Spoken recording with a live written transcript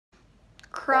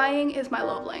Crying is my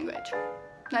love language.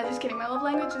 Not just kidding, my love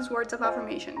language is words of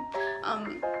affirmation.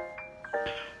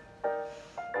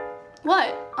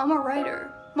 What? I'm a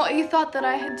writer. What, you thought that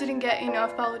I didn't get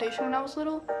enough validation when I was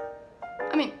little?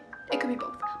 I mean, it could be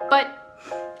both. But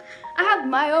I have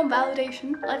my own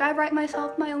validation. Like, I write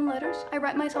myself my own letters. I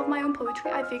write myself my own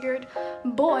poetry. I figured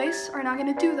boys are not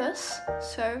gonna do this.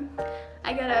 So,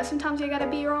 sometimes you gotta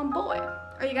be your own boy.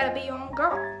 Or you gotta be your own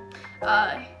girl.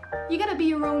 You gotta be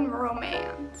your own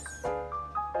romance.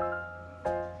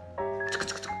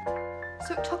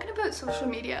 So, talking about social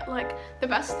media, like, the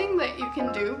best thing that you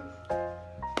can do,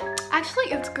 actually,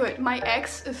 it's good. My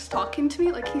ex is talking to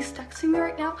me, like he's texting me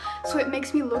right now, so it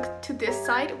makes me look to this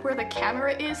side where the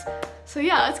camera is. So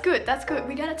yeah, that's good, that's good.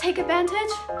 We gotta take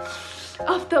advantage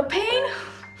of the pain.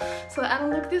 So I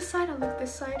don't look this side, I look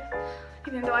this side.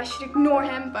 Even though I should ignore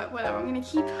him, but whatever, I'm gonna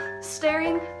keep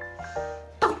staring.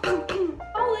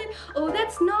 Oh,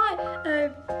 that's not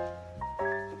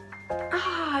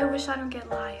I wish I don't get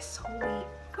lice. Holy,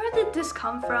 where did this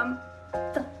come from?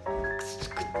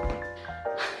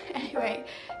 Anyway,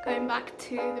 going back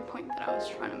to the point that I was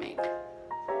trying to make.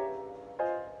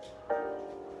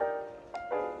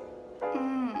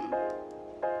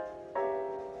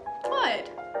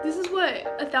 What? This is what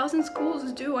 1,000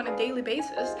 schools do on a daily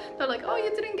basis. They're like, oh,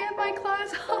 you didn't get my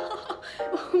class.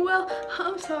 Well,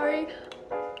 I'm sorry.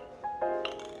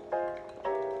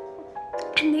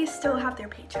 And they still have their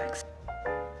paychecks.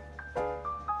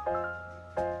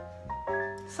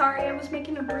 Sorry, I was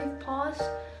making a brief pause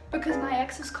because my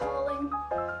ex is calling.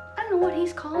 I don't know what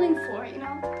he's calling for, you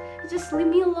know? Just leave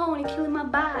me alone and killing my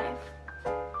vibe.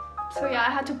 So yeah,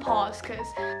 I had to pause because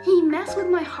he messed with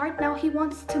my heart, now he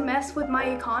wants to mess with my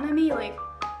economy. Like,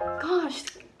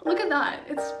 gosh, look at that.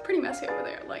 It's pretty messy over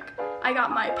there. Like, I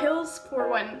got my pills for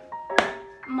when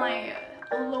my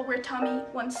lower tummy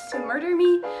wants to murder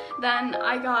me. Then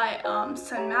I got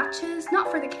some matches, not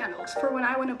for the candles, for when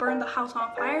I want to burn the house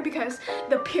on fire because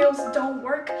the pills don't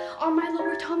work on my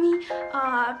lower tummy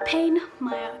pain.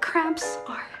 My cramps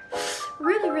are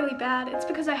really bad. It's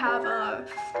because I have I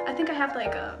think I have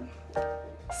like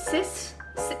cysts,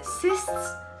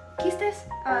 quistes,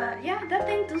 yeah, that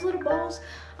thing, those little balls.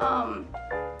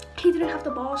 He didn't have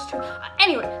the balls to,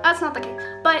 anyway, that's not the case,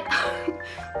 but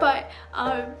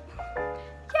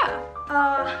yeah,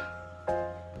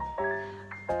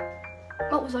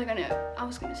 what was I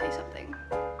was gonna say something.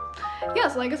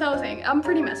 Yes, like as I was saying, I'm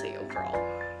pretty messy overall.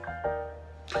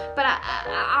 But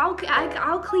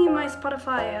I'll clean my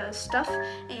Spotify stuff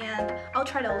and I'll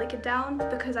try to link it down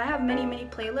because I have many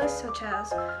playlists, such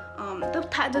as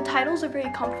the titles are very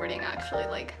comforting actually.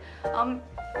 Like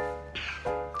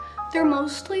they're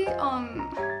mostly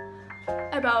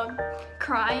about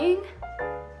crying.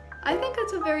 I think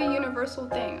it's a very universal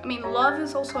thing. I mean, love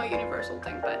is also a universal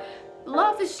thing, but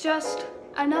love is just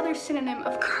another synonym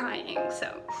of crying,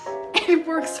 so it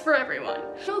works for everyone.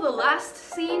 So the last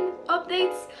scene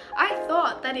updates, I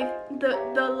thought that if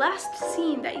the last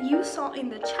scene that you saw in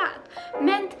the chat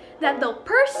meant that the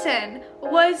person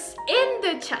was in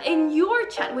the chat, in your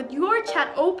chat, with your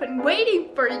chat open,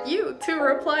 waiting for you to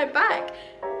reply back.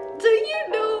 Do you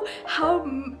know how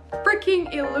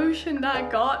freaking illusion that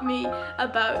got me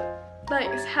about,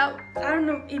 like, how, I don't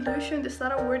know, illusion, is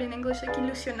that a word in English, like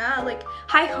illusionar, like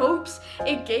high hopes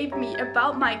it gave me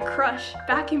about my crush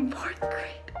back in 4th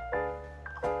grade.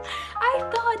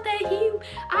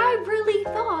 I really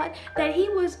thought that he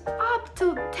was up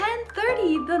till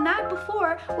 10:30 the night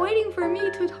before waiting for me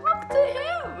to talk to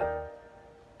him.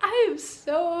 I was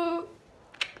so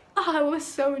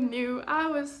new, I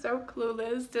was so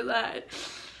clueless to that.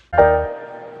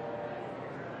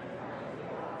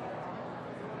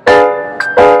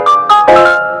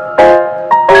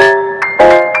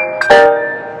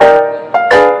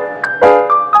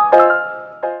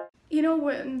 You know,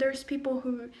 when there's people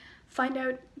who find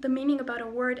out the meaning about a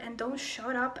word and don't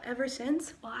shut up ever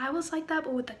since? Well, I was like that,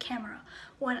 but with the camera.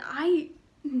 When I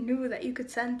knew that you could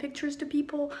send pictures to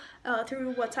people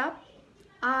through WhatsApp,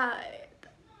 I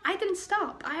didn't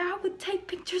stop. I would take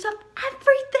pictures of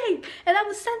everything and I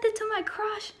would send it to my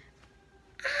crush.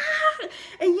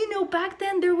 And you know, back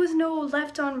then there was no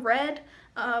left on red,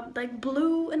 like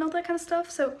blue and all that kind of stuff.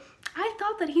 So I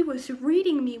thought that he was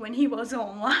reading me when he was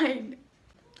online.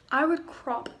 I would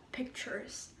crop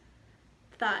pictures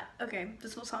that, okay,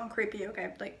 this will sound creepy,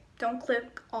 okay, like don't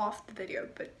click off the video,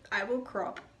 but I will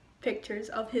crop pictures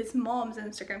of his mom's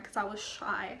Instagram because I was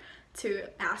shy to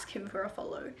ask him for a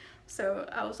follow. So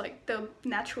I was like, the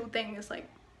natural thing is like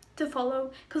to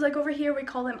follow, because like over here we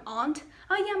call them aunt.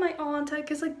 Oh yeah, my aunt,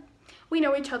 because like we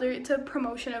know each other. It's a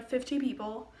promotion of 50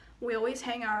 people. We always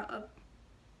hang out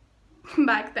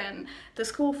back then the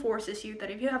school forces you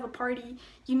that if you have a party,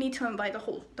 you need to invite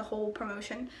the whole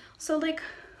promotion. So like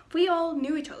we all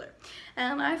knew each other,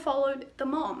 and I followed the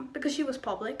mom because she was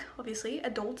public. Obviously,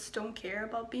 adults don't care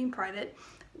about being private,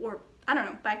 or I don't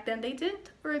know, back then they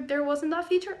didn't, or there wasn't that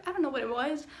feature. I don't know what it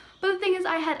was, but the thing is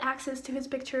I had access to his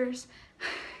pictures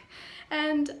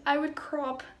and I would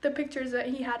crop the pictures that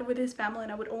he had with his family,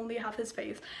 and I would only have his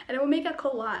face, and I would make a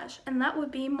collage, and that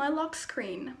would be my lock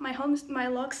screen, my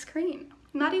lock screen,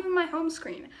 not even my home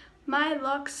screen, my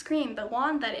lock screen, the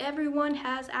one that everyone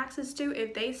has access to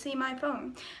if they see my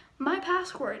phone. My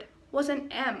password was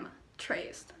an M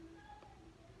traced.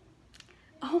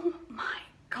 Oh my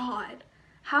god.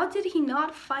 How did he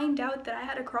not find out that I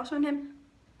had a crush on him?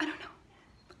 I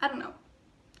don't know.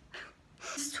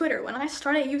 It's Twitter. When I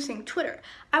started using Twitter,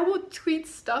 I would tweet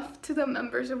stuff to the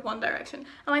members of One Direction,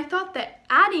 and I thought that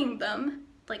adding them,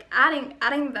 like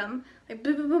adding them, like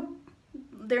boop, boop, boop,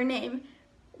 their name,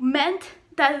 meant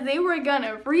that they were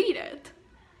gonna read it.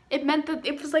 It meant that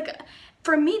it was like,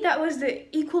 for me, that was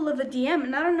the equal of a DM,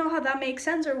 and I don't know how that makes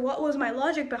sense or what was my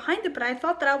logic behind it, but I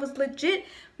thought that I was legit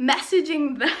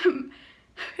messaging them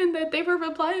and that they were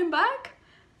replying back.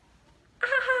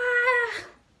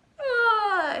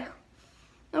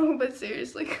 Oh, but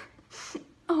seriously,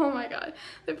 oh my god,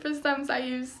 the first times I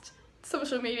used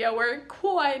social media were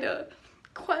quite a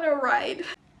ride.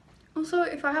 Also,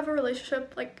 if I have a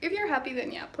relationship, like if you're happy,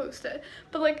 then yeah, post it.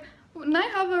 But like when I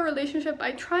have a relationship,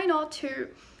 I try not to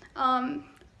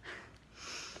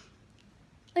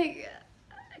like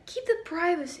keep the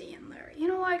privacy in there. You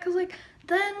know why? Because like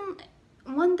then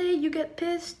one day you get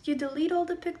pissed, you delete all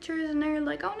the pictures, and then you're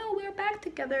like, oh no, we're back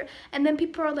together, and then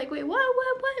people are like, wait, what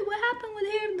happened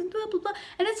with him, blah blah blah,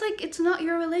 and it's like, it's not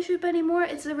your relationship anymore,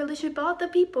 it's the relationship about the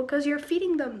people, because you're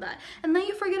feeding them that, and then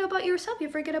you forget about yourself, you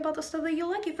forget about the stuff that you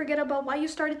like, you forget about why you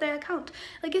started the account.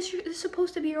 Like it's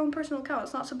supposed to be your own personal account,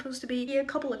 it's not supposed to be a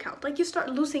couple account. Like you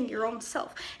start losing your own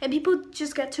self, and people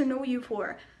just get to know you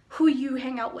for who you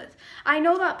hang out with. I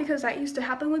know that because that used to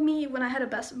happen with me when I had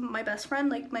my best friend,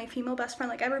 like my female best friend.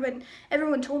 Like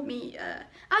everyone told me,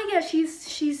 oh yeah,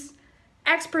 she's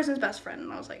X person's best friend,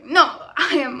 and I was like, no,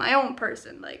 I am my own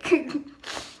person. Like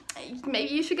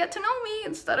maybe you should get to know me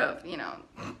instead of, you know,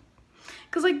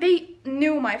 because like they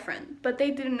knew my friend, but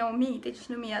they didn't know me. They just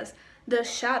knew me as the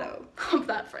shadow of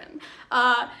that friend,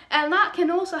 and that can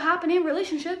also happen in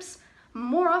relationships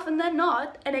more often than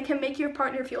not, and it can make your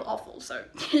partner feel awful. So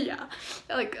yeah,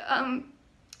 like and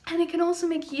it can also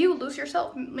make you lose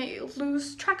yourself,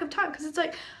 lose track of time, because it's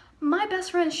like, my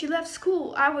best friend, she left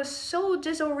school, I was so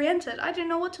disoriented, I didn't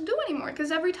know what to do anymore,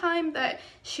 because every time that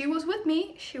she was with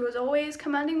me, she was always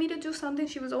commanding me to do something,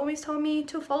 she was always telling me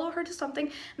to follow her to something,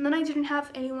 and then I didn't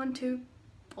have anyone to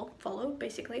follow,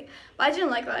 basically. But I didn't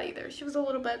like that either. She was a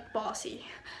little bit bossy.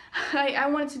 I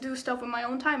wanted to do stuff in my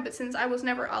own time, but since I was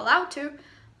never allowed to,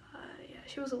 yeah,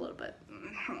 she was a little bit,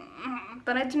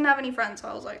 but I didn't have any friends, so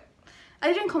I was like,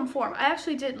 I didn't conform. I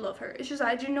actually did love her, it's just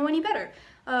I didn't know any better.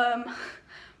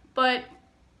 But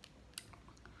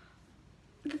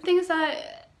the thing is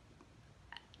that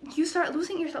you start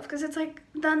losing yourself, because it's like,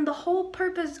 then the whole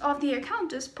purpose of the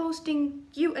account is posting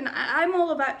you, and I'm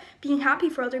all about being happy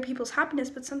for other people's happiness,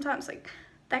 but sometimes like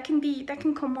that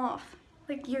can come off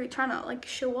like you're trying to like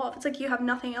show off. It's like you have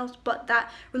nothing else but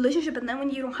that relationship, and then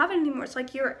when you don't have it anymore, it's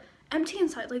like you're empty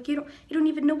inside, like you don't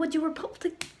even know what you were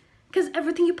posting, because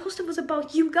everything you posted was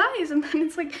about you guys, and then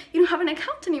it's like you don't have an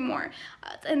account anymore,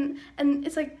 and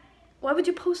it's like, why would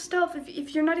you post stuff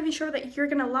if you're not even sure that you're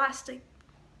gonna last? Like,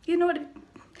 you know what I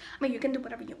mean, you can do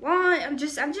whatever you want. I'm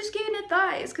just giving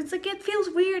advice, because like it feels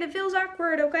weird, it feels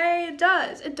awkward, okay? It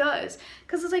does,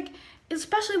 because it's like,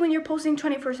 especially when you're posting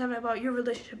 24/7 about your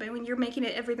relationship, and when you're making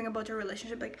it everything about your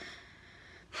relationship, like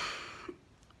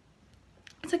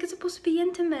it's like, it's supposed to be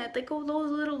intimate, like all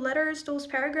those little letters, those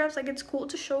paragraphs, like it's cool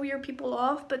to show your people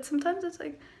off, but sometimes it's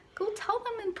like, go tell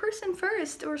them in person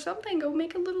first or something, go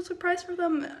make a little surprise for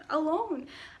them alone.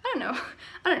 I don't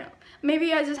know,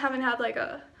 maybe I just haven't had like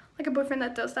a boyfriend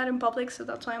that does that in public, so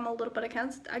that's why I'm a little bit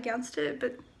against it.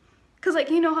 But because like,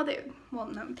 you know how they,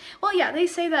 yeah, they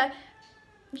say that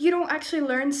you don't actually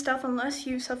learn stuff unless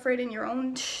you suffer it in your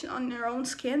own on your own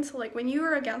skin. So like when you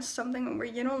are against something or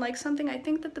you don't like something, I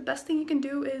think that the best thing you can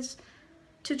do is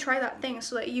to try that thing,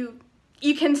 so that you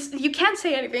can't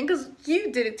say anything because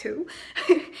you did it too.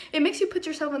 It makes you put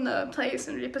yourself in the place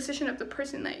and the position of the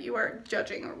person that you are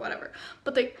judging or whatever.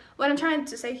 But like what I'm trying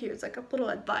to say here is like a little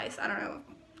advice, I don't know,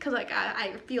 because like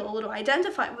I feel a little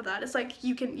identified with that. It's like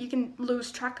you can lose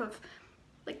track of,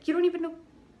 like, you don't even know,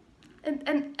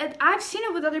 and I've seen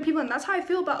it with other people, and that's how I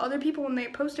feel about other people when they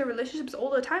post their relationships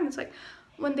all the time. It's like,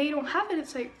 when they don't have it,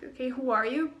 it's like, okay, who are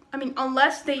you? I mean,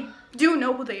 unless they do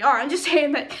know who they are. I'm just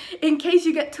saying that in case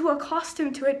you get too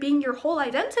accustomed to it being your whole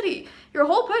identity, your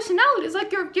whole personality, it's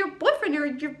like your boyfriend,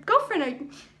 your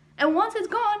girlfriend, and once it's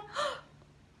gone,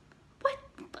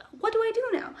 what do I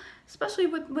do now? Especially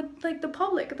with like the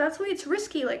public. That's why it's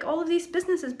risky. Like all of these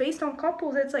businesses based on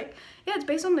couples, it's like, yeah, it's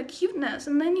based on the cuteness,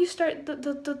 and then you start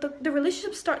the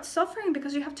relationship starts suffering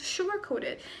because you have to sugarcoat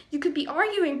it. You could be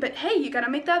arguing, but hey, you gotta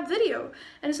make that video,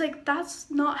 and it's like,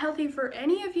 that's not healthy for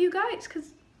any of you guys,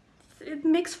 because it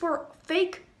makes for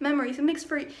fake memories. It makes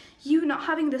for you not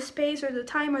having the space or the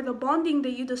time or the bonding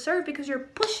that you deserve, because you're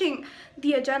pushing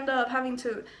the agenda of having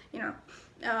to, you know,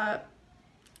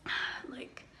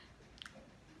 like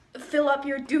fill up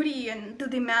your duty and the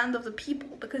demand of the people,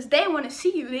 because they want to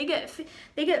see you. They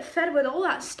get fed with all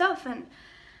that stuff, and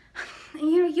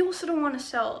you know, you also don't want to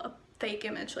sell a fake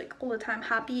image like all the time,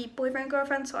 happy boyfriend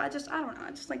girlfriend. So I don't know,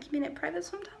 I just like keeping it private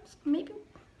sometimes, maybe.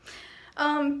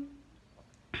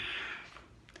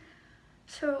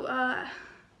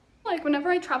 Like whenever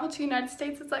I travel to the United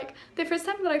States, it's like the first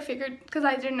time that I figured, because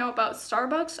I didn't know about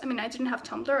Starbucks. I mean, I didn't have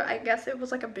Tumblr. I guess it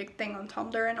was like a big thing on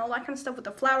Tumblr and all that kind of stuff with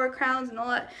the flower crowns and all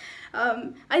that.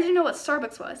 I didn't know what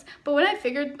Starbucks was, but when I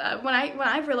figured, when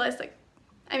I realized, like,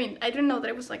 I mean, I didn't know that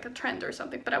it was like a trend or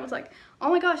something, but I was like, oh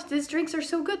my gosh, these drinks are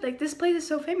so good. Like, this place is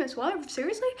so famous. What?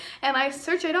 Seriously? And I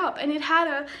searched it up, and it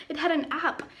had an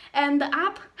app, and the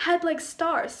app had like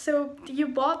stars. So you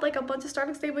bought like a bunch of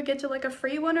Starbucks, they would get you like a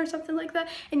free one or something like that.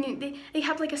 And they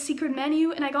had like a secret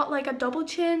menu, and I got like a double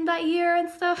chin that year and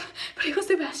stuff. But it was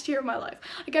the best year of my life.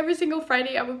 Like every single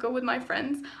Friday, I would go with my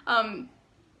friends,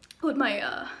 with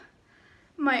my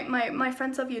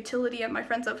friends of utility and my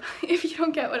friends of, if you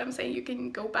don't get what I'm saying, you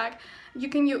can go back, you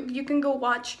can go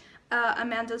watch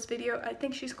Amanda's video. I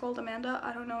think she's called Amanda.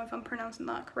 I don't know if I'm pronouncing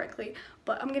that correctly,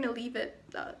 but I'm gonna leave it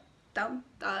down.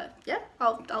 Yeah,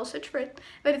 I'll search for it.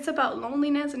 But it's about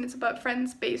loneliness, and it's about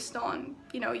friends based on,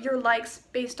 you know, your likes,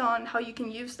 based on how you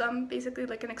can use them, basically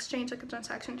like an exchange, like a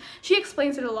transaction. She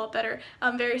explains it a lot better,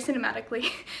 very cinematically.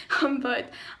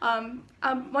 But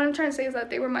what I'm trying to say is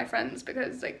that they were my friends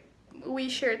because, like, we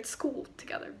shared school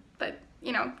together, but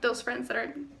you know, those friends that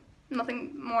are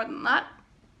nothing more than that.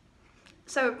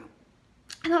 So,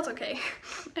 and that's okay.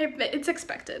 It's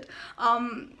expected.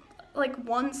 Like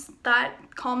once that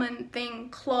common thing,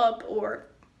 club or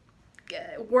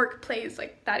workplace,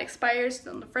 like that expires,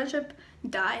 then the friendship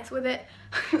dies with it.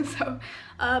 So,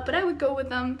 but I would go with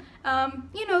them.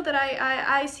 You know, that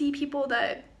I see people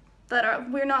that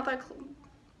we're not that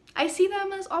I see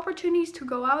them as opportunities to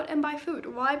go out and buy food.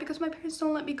 Why? Because my parents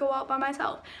don't let me go out by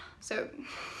myself. So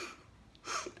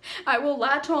I will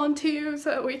latch on to you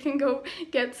so that we can go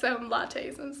get some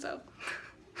lattes and stuff.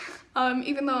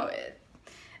 Even though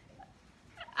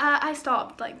I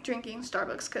stopped like drinking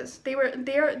Starbucks because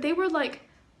they were like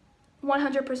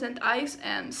 100% ice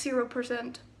and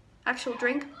 0% actual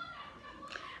drink.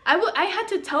 I had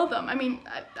to tell them, I mean,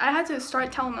 I had to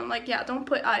start telling them, like, yeah, don't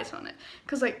put ice on it,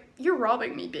 because, like, you're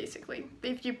robbing me, basically,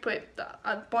 if you put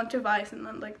a bunch of ice and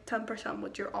then, like, 10%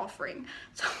 what you're offering.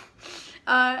 So,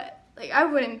 like, I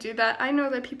wouldn't do that. I know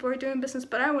that people are doing business,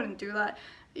 but I wouldn't do that.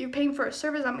 You're paying for a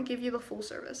service, I'm gonna give you the full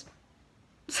service.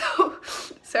 So,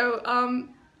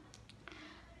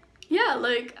 yeah,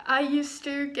 like, I used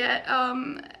to get,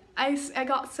 I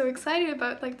got so excited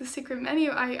about like the secret menu.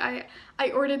 I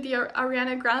ordered the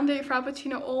Ariana Grande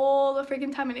Frappuccino all the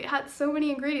freaking time, and it had so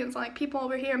many ingredients. Like people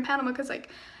over here in Panama, because like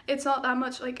it's not that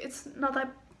much, like it's not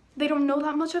that, they don't know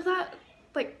that much of that,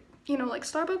 like, you know, like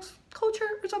Starbucks culture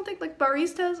or something, like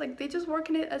baristas, like they just work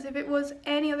in it as if it was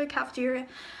any other cafeteria.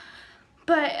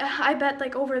 But I bet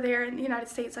like over there in the United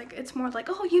States, like it's more like,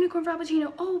 oh, unicorn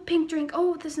frappuccino, oh, pink drink,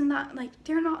 oh, this and that. Like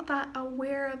they're not that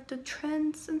aware of the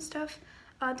trends and stuff.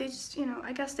 They just, you know,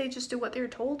 I guess they just do what they're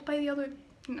told by the other,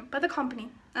 you know, by the company.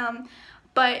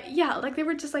 But yeah, like they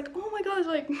were just like, oh my gosh,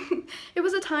 like it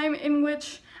was a time in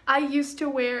which I used to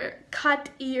wear cat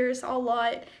ears a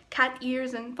lot, cat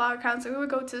ears and flower crowns. So we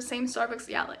would go to the same Starbucks,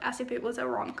 yeah, like as if it was a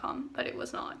rom-com, but it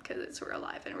was not, because it's real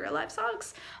life, and real life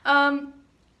sucks.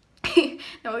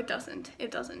 No, it doesn't.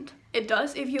 It doesn't. It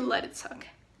does if you let it suck.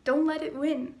 Don't let it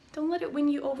win. Don't let it win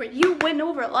you over. You win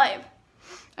over life.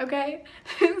 Okay?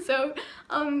 So,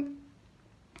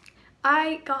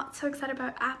 I got so excited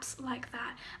about apps like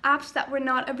that. Apps that were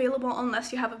not available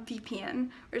unless you have a VPN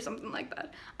or something like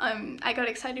that. I got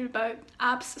excited about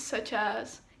apps such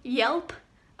as Yelp.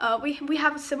 We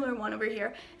have a similar one over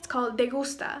here. It's called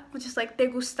Degusta, which is like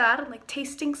degustar, like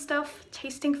tasting stuff,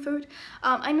 tasting food.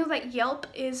 I know that Yelp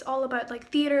is all about like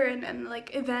theater and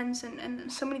like events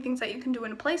and so many things that you can do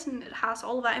in a place, and it has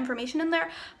all of that information in there.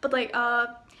 But like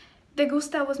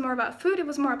Degusta was more about food. It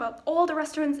was more about all the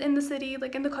restaurants in the city,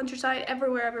 like in the countryside,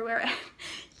 everywhere.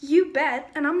 You bet,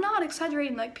 and I'm not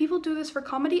exaggerating, like people do this for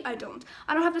comedy. I don't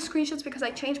have the screenshots because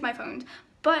I changed my phone,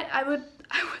 but I would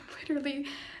literally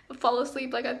fall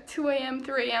asleep like at 2 a.m.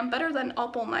 3 a.m. better than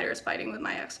up all nighters fighting with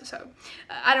my ex, so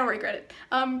I don't regret it.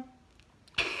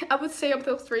 I would stay up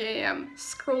till 3 a.m.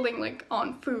 scrolling like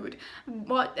on food,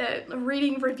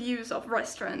 reading reviews of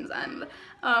restaurants, and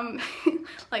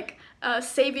like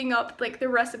saving up like the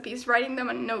recipes, writing them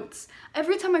on notes.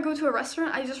 Every time I go to a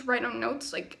restaurant, I just write on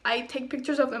notes. Like I take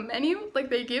pictures of the menu like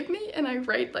they give me, and I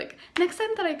write like next time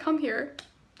that I come here,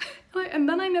 and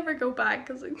then I never go back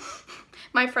because like,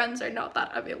 my friends are not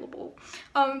that available.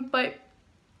 But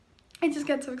I just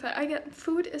get so excited.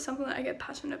 Food is something that I get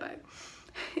passionate about.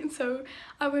 And so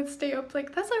I would stay up,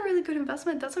 like that's a really good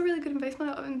investment. That's a really good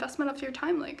investment of your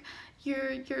time. Like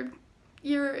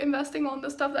you're investing on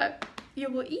the stuff that you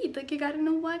will eat. Like you gotta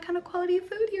know what kind of quality of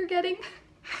food you're getting.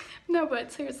 No,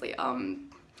 but seriously,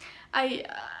 I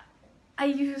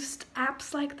used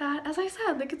apps like that. As I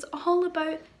said, like it's all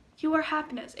about your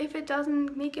happiness. If it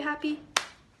doesn't make you happy,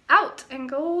 out and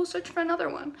go search for another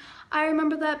one. I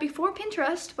remember that before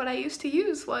Pinterest, what I used to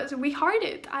use was We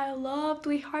Hearted. I loved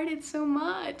We Hearted so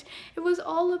much. It was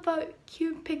all about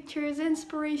cute pictures,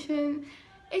 inspiration.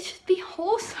 It should be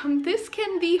wholesome. This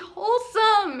can be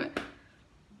wholesome.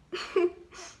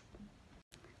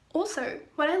 Also,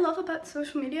 what I love about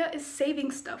social media is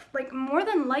saving stuff. Like more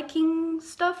than liking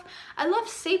stuff, I love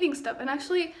saving stuff. And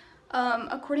actually,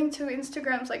 according to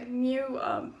Instagram's like new,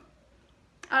 I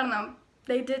don't know,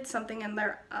 they did something in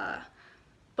there,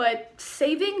 but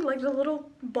saving, like the little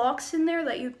box in there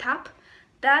that you tap,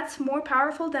 that's more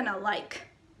powerful than a like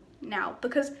now,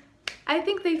 because I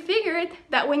think they figured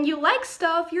that when you like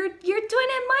stuff, you're doing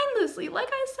it mindlessly, like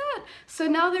I said. So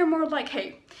now they're more like,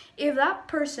 hey, if that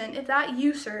person, if that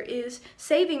user is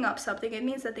saving up something, it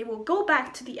means that they will go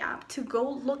back to the app to go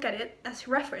look at it as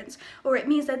reference, or it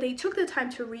means that they took the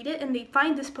time to read it and they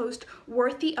find this post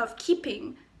worthy of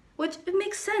keeping. Which it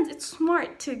makes sense. It's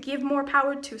smart to give more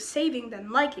power to saving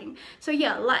than liking. So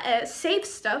yeah, save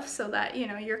stuff so that, you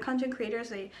know, your content creators,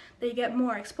 they get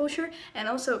more exposure, and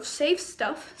also save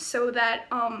stuff so that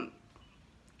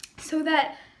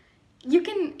you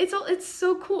can, it's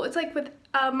so cool. It's like with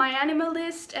my anime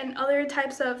list and other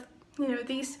types of, you know,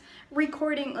 these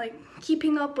recording, like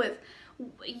keeping up with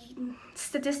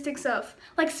statistics of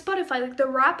like Spotify, like the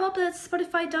wrap up that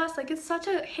Spotify does, like it's such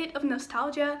a hit of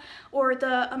nostalgia, or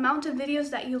the amount of videos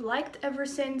that you liked ever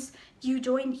since you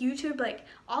joined YouTube, like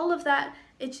all of that,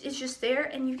 it's just there,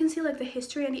 and you can see like the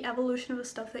history and the evolution of the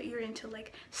stuff that you're into.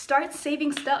 Like start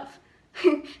saving stuff.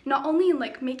 Not only in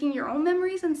like making your own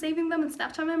memories and saving them in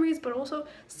Snapchat memories, but also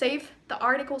save the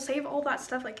article, save all that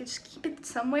stuff, like just keep it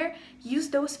somewhere. Use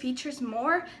those features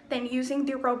more than using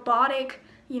the robotic,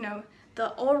 you know,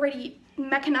 the already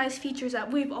mechanized features that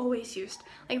we've always used.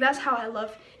 Like that's how I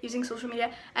love using social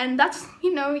media, and that's,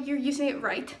 you know, you're using it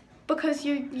right, because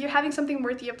you're having something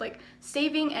worthy of like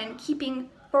saving and keeping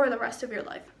for the rest of your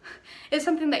life. It's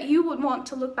something that you would want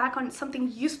to look back on. It's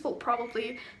something useful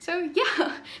probably. So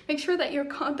yeah, make sure that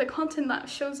the content that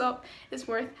shows up is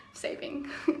worth saving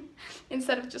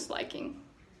instead of just liking.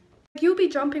 You'll be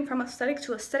jumping from aesthetic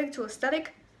to aesthetic to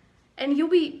aesthetic, and you'll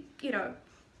be, you know,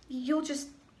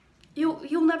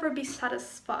 you'll never be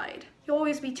satisfied. You'll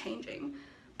always be changing.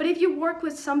 But if you work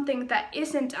with something that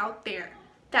isn't out there,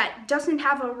 that doesn't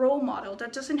have a role model,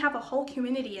 that doesn't have a whole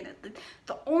community in it,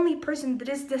 the only person that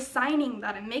is designing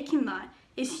that and making that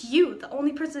is you, the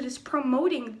only person that is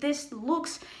promoting this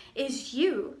looks is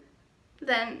you,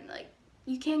 then like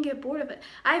you can't get bored of it.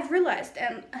 I've realized,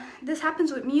 and this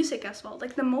happens with music as well,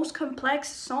 like the most complex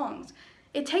songs,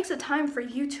 it takes a time for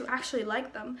you to actually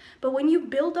like them. But when you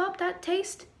build up that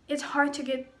taste, it's hard to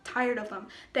get tired of them.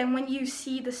 Then when you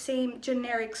see the same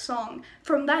generic song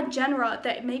from that genre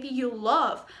that maybe you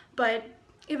love, but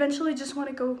eventually just want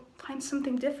to go find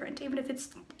something different, even if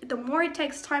it's, the more it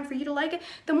takes time for you to like it,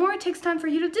 the more it takes time for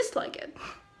you to dislike it.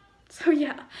 So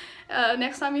yeah,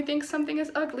 next time you think something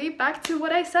is ugly, back to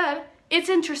what I said, it's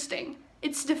interesting,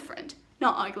 it's different,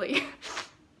 not ugly.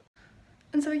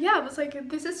 And so yeah, it was like,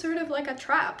 this is sort of like a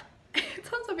trap. It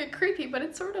sounds a bit creepy, but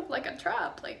it's sort of like a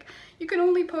trap. Like, you can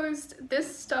only post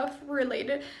this stuff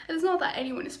related, and it's not that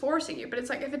anyone is forcing you, but it's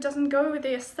like if it doesn't go with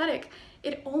the aesthetic,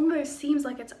 it almost seems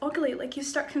like it's ugly. Like you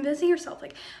start convincing yourself,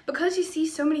 like because you see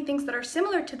so many things that are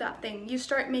similar to that thing, you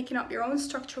start making up your own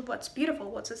structure of what's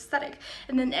beautiful, what's aesthetic,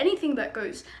 and then anything that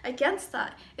goes against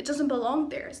that, it doesn't belong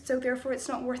there, so therefore it's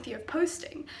not worthy of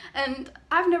posting. And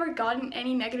I've never gotten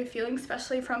any negative feelings,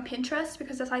 especially from Pinterest,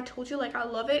 because as I told you, like I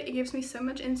love it. It gives me so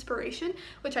much inspiration,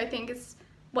 which I think is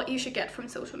what you should get from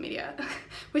social media.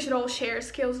 We should all share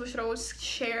skills, we should all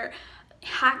share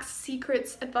hacks,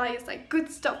 secrets, advice, like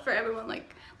good stuff for everyone,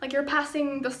 like you're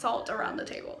passing the salt around the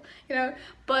table, you know?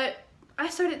 But I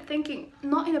started thinking,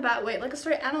 not in a bad way, like I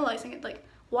started analyzing it, like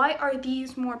why are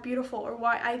these more beautiful, or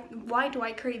why do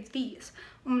I crave these?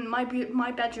 My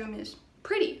bedroom is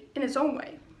pretty in its own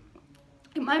way.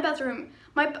 My bedroom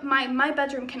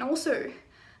can also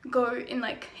go in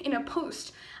in a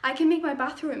post. I can make my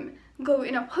bathroom go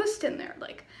in a post in there,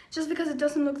 like just because it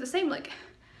doesn't look the same. Like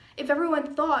if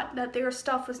everyone thought that their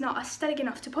stuff was not aesthetic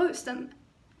enough to post, then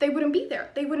they wouldn't be there.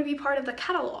 They wouldn't be part of the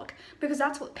catalog, because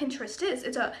that's what Pinterest is.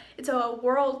 It's a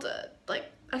world, like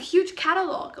a huge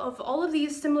catalog of all of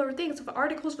these similar things, of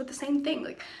articles with the same thing,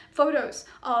 like photos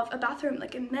of a bathroom,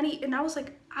 like in many, and I was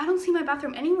like, I don't see my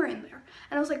bathroom anywhere in there.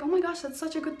 And I was like, oh my gosh, that's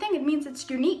such a good thing. It means it's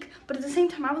unique. But at the same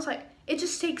time, I was like, it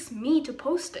just takes me to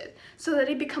post it so that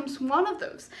it becomes one of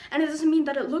those. And it doesn't mean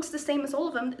that it looks the same as all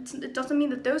of them. It doesn't mean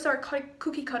that those are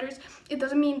cookie cutters. It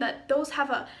doesn't mean that those have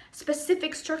a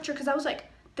specific structure, because I was like,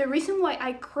 the reason why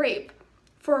I crave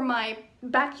for my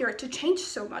backyard to change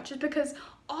so much is because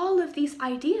all of these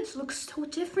ideas look so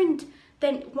different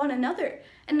than one another.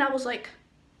 And I was like,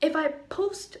 if I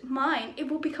post mine, it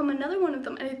will become another one of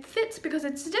them, and it fits because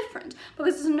it's different,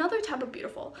 because it's another type of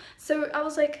beautiful. So I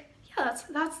was like, yeah,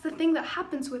 that's the thing that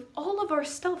happens with all of our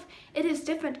stuff. It is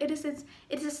different. It is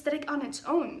aesthetic on its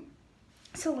own.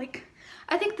 So like,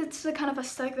 I think that's the kind of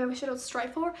aesthetic that we should all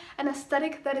strive for, an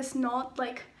aesthetic that is not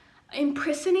like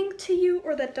imprisoning to you,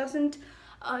 or that doesn't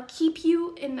keep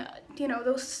you in, you know,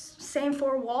 those same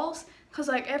four walls. Because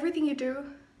like everything you do,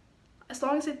 as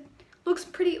long as it looks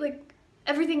pretty, like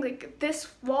everything, like this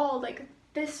wall, like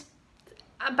this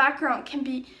background can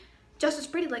be just as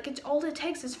pretty. Like all it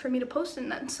takes is for me to post it,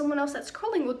 and then someone else that's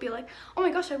scrolling would be like, oh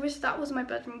my gosh, I wish that was my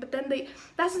bedroom. But then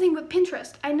that's the thing with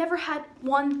Pinterest, I never had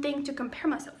one thing to compare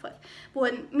myself with.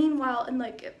 When meanwhile, in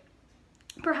like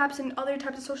perhaps in other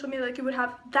types of social media, like you would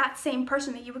have that same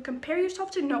person that you would compare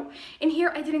yourself to. No, in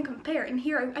here I didn't compare. In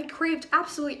here I craved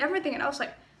absolutely everything, and I was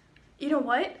like, you know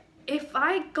what, if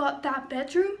I got that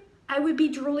bedroom, I would be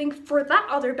drooling for that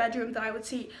other bedroom that I would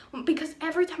see, because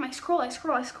every time I scroll,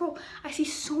 I see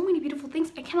so many beautiful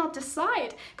things. I cannot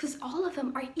decide, because all of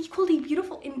them are equally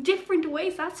beautiful in different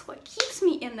ways. That's what keeps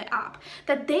me in the app,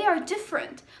 that they are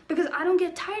different, because I don't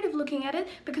get tired of looking at it,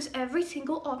 because every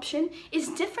single option is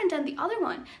different than the other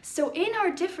one. So in our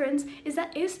difference is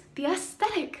the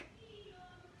aesthetic,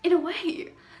 in a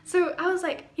way. So I was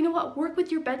like, you know what, work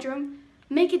with your bedroom,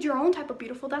 make it your own type of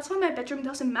beautiful. That's why my bedroom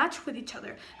doesn't match with each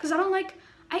other, because I don't like,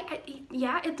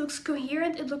 yeah, it looks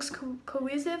coherent, it looks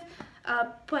cohesive,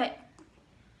 but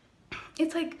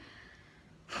it's like,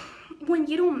 when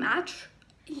you don't match,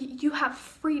 you have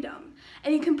freedom,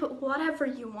 and you can put whatever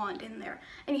you want in there,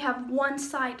 and you have one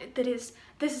side that is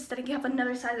this aesthetic, you have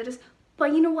another side that is,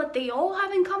 but you know what they all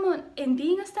have in common in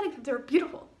being aesthetic? They're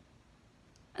beautiful.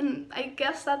 And I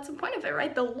guess that's the point of it,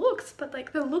 right? The looks, but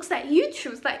like the looks that you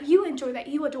choose, that you enjoy, that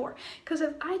you adore. Because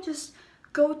if I just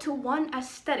go to one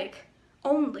aesthetic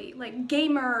only, like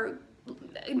gamer,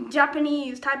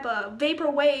 Japanese type of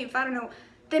vaporwave, I don't know,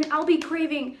 then I'll be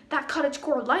craving that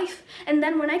cottagecore life. And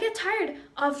then when I get tired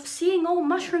of seeing all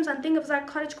mushrooms and think of that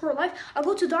cottagecore life, I'll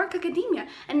go to dark academia.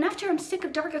 And after I'm sick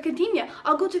of dark academia,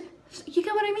 I'll go to, you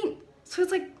get what I mean? So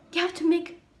it's like, you have to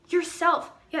make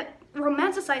yourself,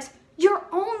 romanticize your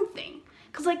own thing,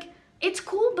 because like it's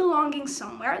cool belonging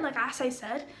somewhere, like as I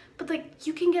said, but like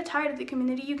you can get tired of the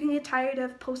community, you can get tired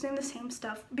of posting the same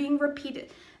stuff, being repeated,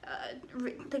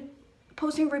 like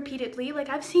posting repeatedly. Like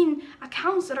I've seen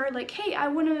accounts that are like, hey, I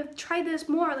want to try this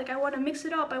more, like I want to mix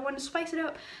it up, I want to spice it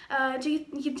up, do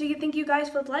you think you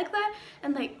guys would like that?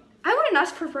 And like, I wouldn't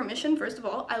ask for permission, first of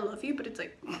all. I love you, but it's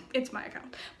like, it's my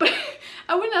account. But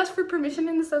I wouldn't ask for permission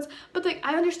in the sense, but like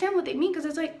I understand what they mean, because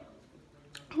it's like,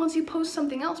 once you post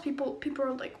something else, people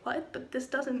are like, what? But this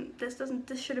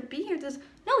shouldn't be here.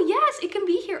 No, yes, it can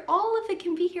be here. All of it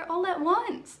can be here all at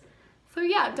once. So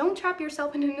yeah, don't trap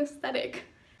yourself in an aesthetic.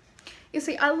 You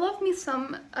see, I love me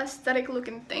some aesthetic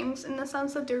looking things in the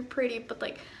sense that they're pretty, but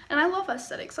like, and I love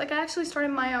aesthetics. Like I actually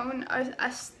started my own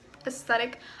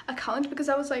aesthetic account because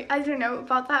I was like, I didn't know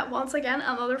about that. Once again,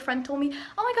 another friend told me,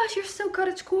 oh my gosh, you're so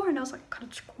cottagecore. And I was like,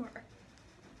 cottagecore?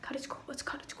 Cottagecore, what's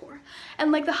cottagecore?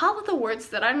 And like the half of the words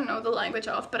that I don't know the language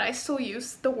of, but I still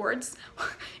use the words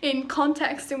in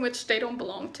context in which they don't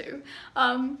belong to.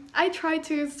 I tried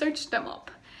to search them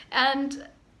up, and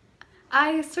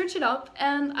I searched it up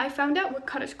and I found out what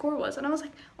cottagecore was, and I was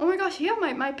like, oh my gosh, yeah,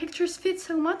 my pictures fit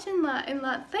so much in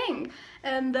that thing.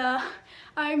 And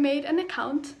I made an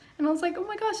account and I was like, oh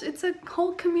my gosh, it's a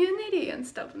whole community and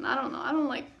stuff. And I don't know, I don't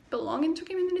like belong into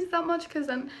communities that much, because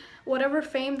then whatever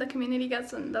fame the community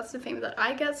gets, and that's the fame that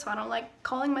I get, so I don't like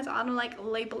calling myself, I don't like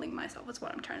labeling myself, is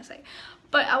what I'm trying to say.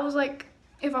 But I was like,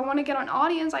 if I want to get an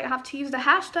audience, I have to use the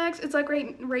hashtags. It's like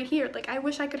right here. Like, I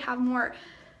wish I could have more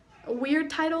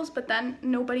weird titles, but then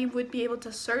nobody would be able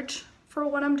to search for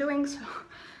what I'm doing,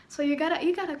 so you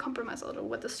gotta compromise a little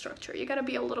with the structure. You gotta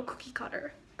be a little cookie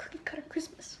cutter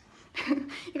Christmas.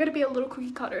 You gotta be a little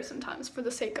cookie cutter sometimes for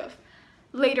the sake of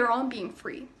later on being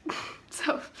free.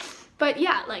 So, but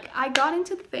yeah, like, I got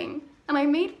into the thing and I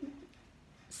made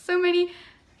so many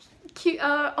cute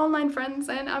online friends,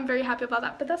 and I'm very happy about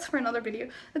that, but that's for another video.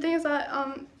 The thing is that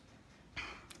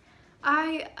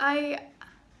I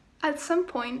at some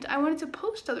point I wanted to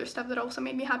post other stuff that also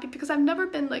made me happy, because I've never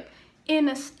been like in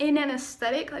an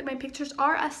aesthetic. Like, my pictures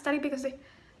are aesthetic because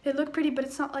they look pretty, but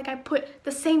it's not like I put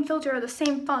the same filter or the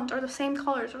same font or the same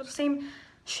colors or the same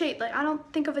shade. Like, I don't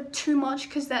think of it too much,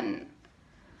 because then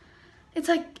it's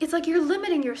like you're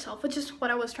limiting yourself, which is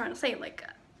what I was trying to say. Like,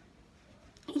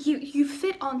 you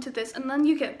fit onto this and then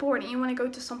you get bored and you want to go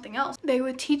to something else. They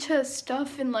would teach us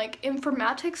stuff in like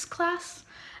informatics class,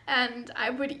 and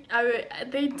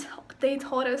they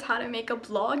taught us how to make a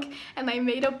blog, and I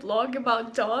made a blog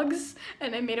about dogs,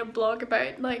 and I made a blog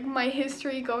about like my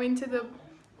history going to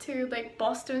like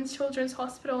Boston's Children's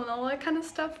Hospital and all that kind of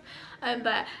stuff. And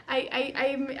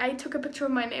I took a picture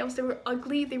of my nails. They were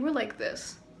ugly. They were like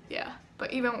this. Yeah,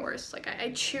 but even worse. Like,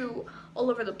 I chew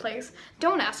all over the place.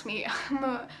 Don't ask me.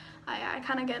 I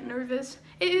kind of get nervous.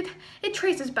 It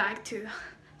traces back to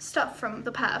stuff from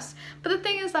the past, but the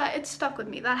thing is that it stuck with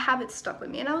me. That habit stuck with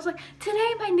me, and I was like,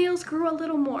 today my nails grew a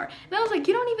little more, and I was like,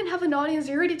 you don't even have an audience,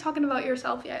 you're already talking about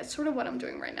yourself. Yeah, it's sort of what I'm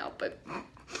doing right now, but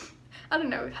I don't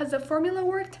know. Has the formula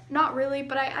worked? Not really,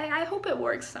 but I hope it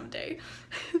works someday.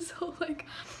 So like,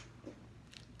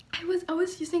 I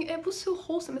was using it was so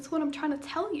wholesome. It's what I'm trying to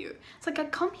tell you. It's like, I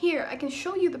come here, I can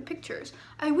show you the pictures.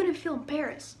 I wouldn't feel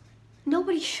embarrassed.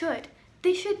 Nobody should.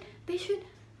 They should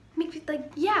make,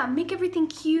 like, yeah, make everything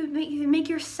cute, make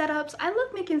your setups. I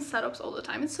love making setups all the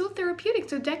time. It's so therapeutic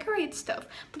to decorate stuff,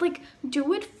 but like,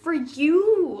 do it for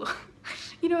you.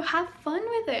 You know, have fun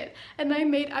with it. And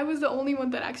I was the only one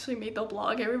that actually made the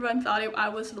blog. Everyone thought I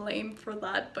was lame for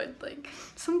that, but like,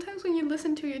 sometimes when you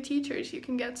listen to your teachers, you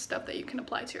can get stuff that you can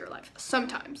apply to your life.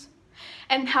 Sometimes.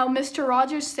 And how Mr.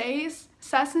 Rogers says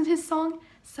in his song,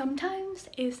 sometimes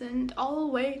isn't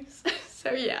always.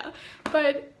 So yeah,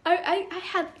 but I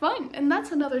had fun, and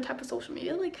that's another type of social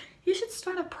media. Like, you should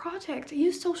start a project.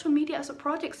 Use social media as a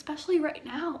project, especially right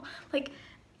now. Like,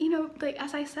 you know, like,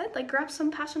 as I said, like, grab some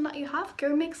passion that you have,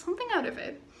 go make something out of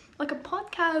it. Like a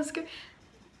podcast, go,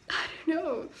 I don't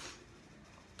know.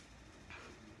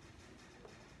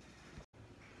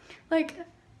 Like,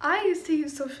 I used to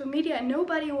use social media and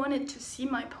nobody wanted to see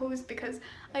my post, because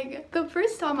like, the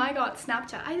first time I got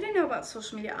Snapchat, I didn't know about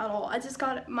social media at all. I just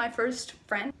got my first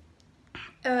friend.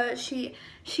 She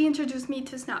introduced me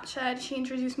to Snapchat. She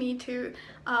introduced me to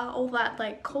all that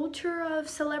like culture of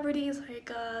celebrities,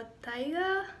 like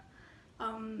Taiga,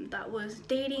 that was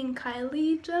dating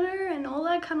Kylie Jenner and all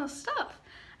that kind of stuff,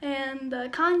 and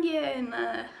Kanye, and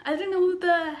I didn't know who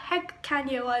the heck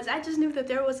Kanye was. I just knew that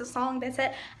there was a song that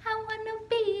said, I wanna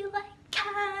be like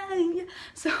Kanye.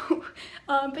 So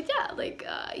but yeah, like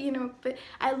you know, but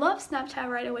I love Snapchat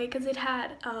right away because it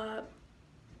had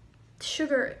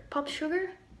sugar,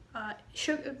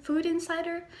 food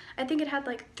insider. I think it had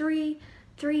like three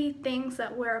things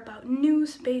that were about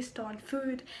news based on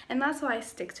food, and that's why I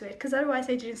stick to it, because otherwise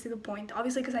I didn't see the point.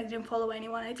 Obviously, because I didn't follow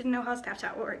anyone, I didn't know how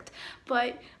Snapchat worked.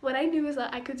 But what I knew is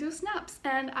that I could do snaps,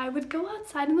 and I would go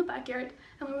outside in the backyard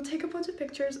and I would take a bunch of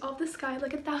pictures of the sky,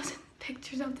 like 1,000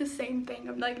 pictures of the same thing,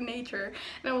 of like nature.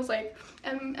 And I was like,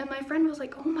 and my friend was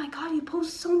like, oh my god, you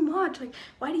post so much, like,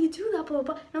 why do you do that, blah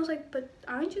blah blah. And I was like, but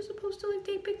aren't you supposed to like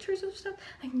take pictures of stuff?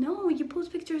 Like, no, you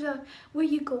post pictures of where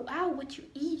you go out, what you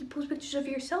eat, you post pictures of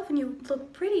yourself and you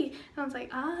look pretty. And I was like,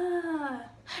 ah.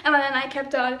 And then I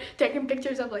kept on taking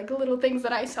pictures of like little things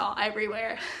that I saw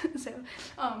everywhere. So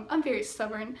I'm very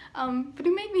stubborn, but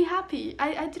it made me happy.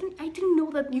 I didn't know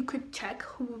that you could check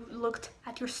who looked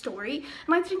at your story,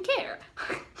 and I didn't care.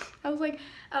 I was like,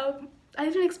 I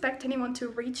didn't expect anyone to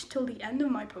reach till the end of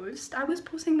my post. I was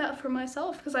posting that for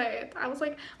myself because I was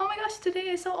like, oh my gosh, today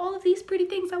I saw all of these pretty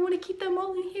things. I want to keep them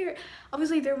all in here.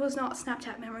 Obviously, there was not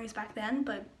Snapchat memories back then,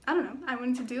 but I don't know. I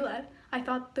wanted to do that. I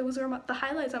thought those were the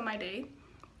highlights of my day.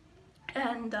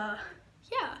 And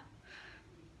yeah,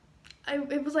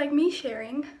 it was like me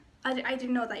sharing. I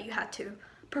didn't know that you had to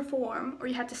perform or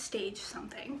you had to stage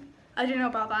something. I didn't know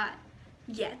about that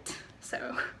yet.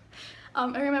 So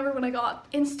I remember when I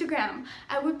got Instagram,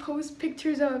 I would post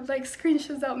pictures of like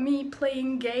screenshots of me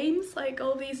playing games, like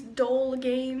all these doll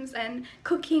games and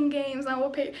cooking games. I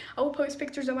would post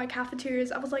pictures of my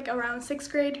cafeterias. I was like around 6th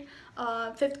grade,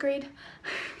 5th grade.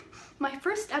 My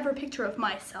first ever picture of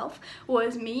myself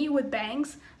was me with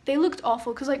bangs. They looked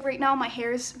awful because like right now my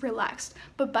hair is relaxed,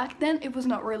 but back then it was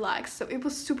not relaxed, so it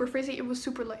was super frizzy. It was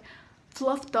super like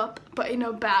fluffed up, but in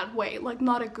a bad way, like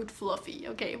not a good fluffy.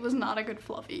 Okay, it was not a good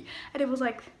fluffy, and it was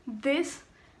like this,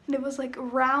 and it was like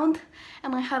round,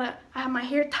 and I had my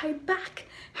hair tied back.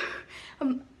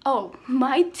 Oh,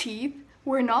 my teeth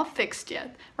were not fixed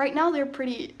yet. Right now they're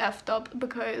pretty effed up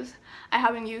because I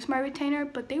haven't used my retainer,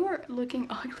 but they were looking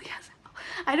ugly as hell.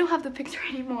 I don't have the picture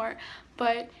anymore,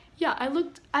 but yeah, I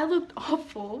looked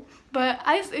awful, but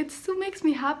it still makes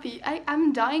me happy.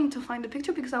 I'm dying to find the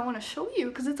picture because I want to show you,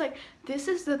 because it's like, this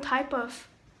is the type of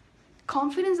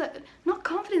confidence that, not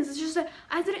confidence, it's just that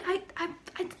I didn't care.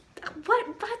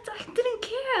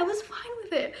 I was fine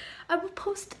with it. I would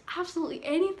post absolutely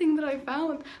anything that I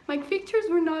found. My pictures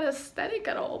were not aesthetic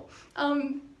at all.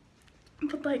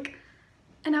 But like,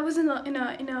 and I was in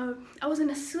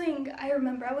a swing. I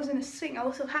remember I was in a swing. I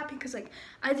was so happy because like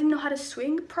I didn't know how to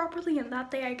swing properly, and that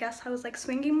day I guess I was like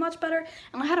swinging much better,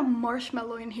 and I had a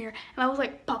marshmallow in here and I was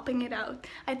like popping it out.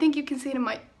 I think you can see it in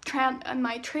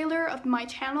my trailer of my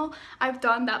channel. I've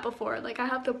done that before. Like I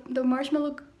have the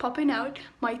marshmallow popping out,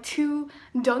 my 2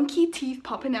 donkey teeth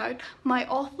popping out, my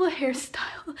awful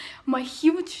hairstyle, my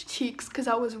huge cheeks because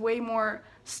I was way more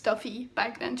stuffy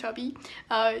back then, chubby.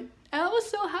 And I was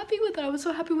so happy with it. I was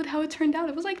so happy with how it turned out.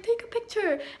 I was like, take a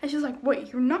picture. And she was like,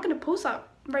 wait, you're not gonna post that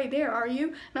right there, are you?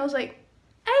 And I was like,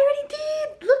 I already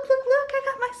did. Look, I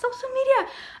got my social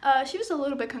media. She was a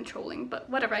little bit controlling, but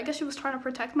whatever. I guess she was trying to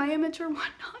protect my image or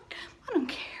whatnot. I don't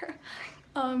care.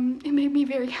 It made me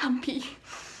very happy.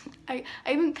 I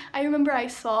remember I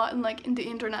saw in the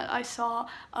internet, I saw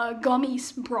a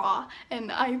Gummy's bra,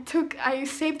 and I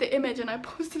saved the image and I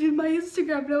posted it in my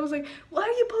Instagram, and I was like, why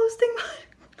are you posting that?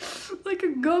 Like a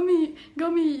gummy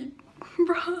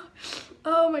bra.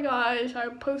 Oh my gosh, I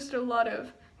posted a lot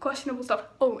of questionable stuff.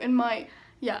 Oh, and I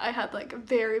had like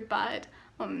very bad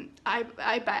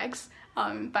eye bags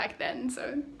back then,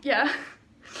 so yeah.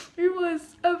 It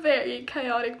was a very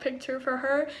chaotic picture for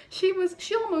her. She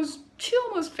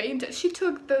almost fainted. She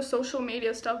took the social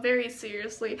media stuff very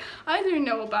seriously. I didn't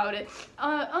know about it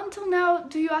until now.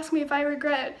 Do you ask me if I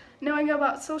regret knowing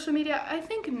about social media? I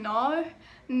think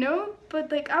no,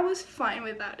 but like I was fine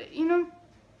without it, you know.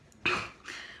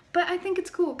 But I think it's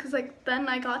cool because like then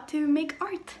I got to make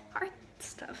art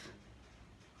stuff.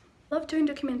 Love doing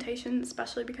documentation,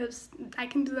 especially because I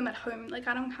can do them at home. Like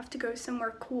I don't have to go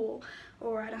somewhere cool,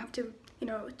 or I don't have to, you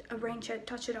know, arrange it,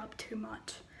 touch it up too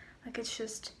much. Like it's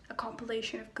just a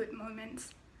compilation of good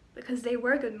moments, because they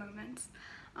were good moments.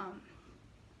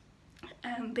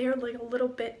 And they're like a little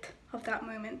bit of that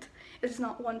moment. It's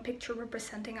not one picture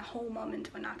representing a whole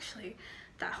moment, when actually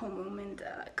that whole moment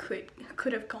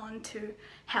could have gone to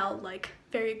hell like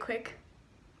very quick.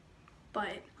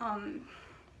 But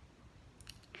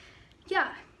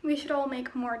yeah, we should all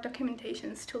make more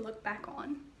documentations to look back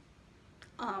on,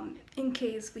 in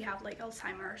case we have like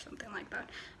Alzheimer or something like that.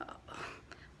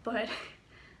 But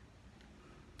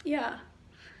yeah,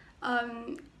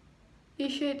 you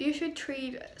should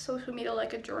treat social media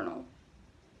like a journal.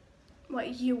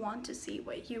 What you want to see,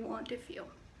 what you want to feel.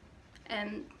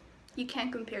 And you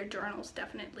can't compare journals,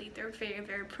 definitely. They're very,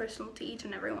 very personal to each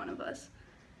and every one of us.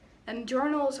 And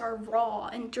journals are raw,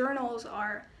 and journals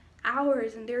are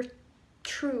ours, and they're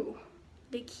true.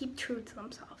 They keep true to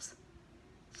themselves.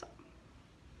 So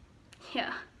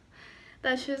yeah,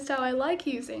 that's just how I like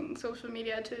using social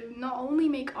media to not only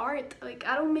make art. Like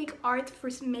I don't make art for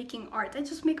making art. I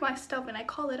just make my stuff and I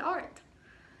call it art.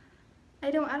 I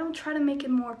don't try to make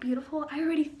it more beautiful. I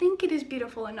already think it is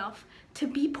beautiful enough to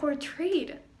be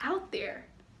portrayed out there.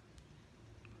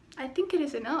 I think it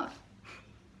is enough.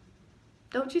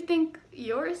 Don't you think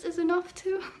yours is enough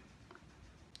too?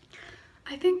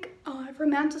 I think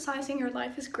romanticizing your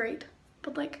life is great,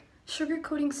 but like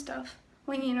sugarcoating stuff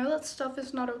when you know that stuff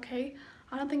is not okay,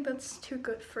 I don't think that's too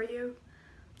good for you.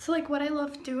 So like what I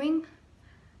love doing,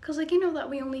 because like you know that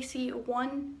we only see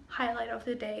one highlight of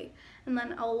the day, and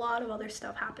then a lot of other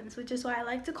stuff happens, which is why I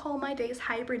like to call my days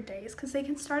hybrid days, because they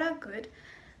can start out good,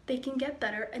 they can get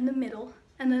better in the middle,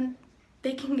 and then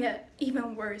they can get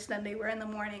even worse than they were in the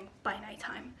morning by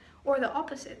nighttime. Or the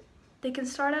opposite. They can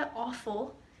start out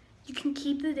awful, you can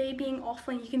keep the day being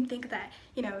awful, and you can think that,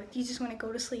 you know, you just want to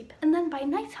go to sleep, and then by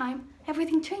nighttime,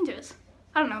 everything changes.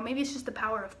 I don't know, maybe it's just the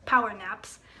power of power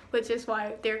naps, which is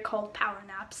why they're called power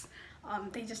naps.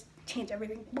 they just change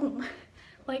everything, boom.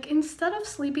 Like, instead of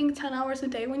sleeping 10 hours a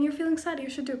day when you're feeling sad, you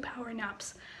should do power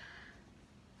naps.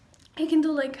 You can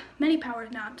do like many power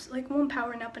naps, like one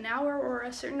power nap an hour or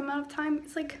a certain amount of time.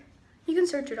 It's like, you can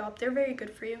search it up, they're very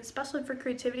good for you, especially for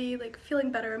creativity, like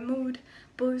feeling better, mood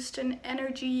boost and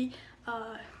energy,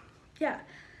 yeah.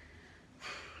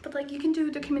 But like, you can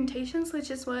do documentations, which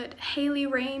is what Haley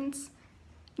Rains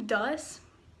does.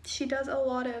 She does a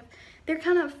lot of, they're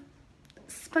kind of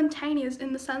spontaneous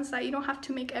in the sense that you don't have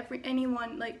to make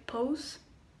anyone like pose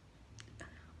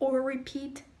or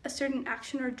repeat a certain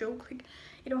action or joke. Like,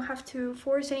 you don't have to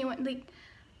force anyone. Like,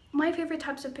 my favorite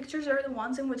types of pictures are the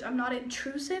ones in which I'm not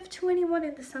intrusive to anyone,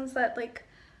 in the sense that like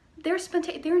they're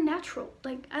spontaneous, they're natural.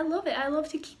 Like, I love it. I love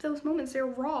to keep those moments. They're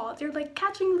raw. They're like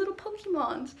catching little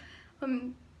Pokemons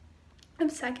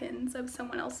of seconds of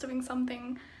someone else doing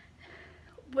something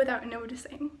without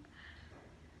noticing.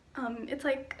 It's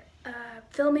like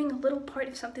filming a little part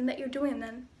of something that you're doing and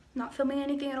then not filming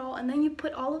anything at all, and then you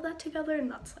put all of that together, and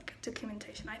that's like a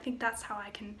documentation. I think that's how I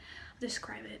can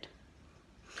describe it.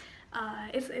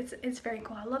 It's very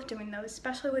cool. I love doing those,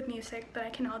 especially with music, but I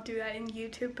cannot do that in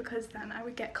YouTube because then I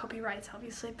would get copyrights,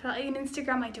 obviously. But in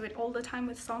Instagram, I do it all the time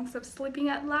with songs of Sleeping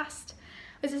at Last,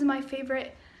 which is my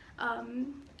favorite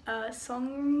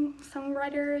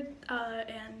songwriter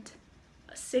and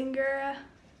singer.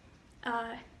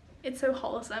 It's so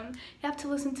wholesome. You have to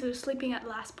listen to the Sleeping at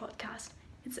Last podcast.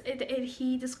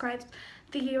 He describes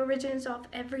the origins of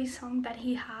every song that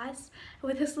he has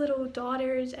with his little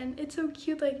daughters, and it's so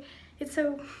cute. Like, it's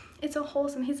so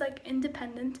wholesome. He's like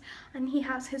independent, and he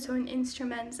has his own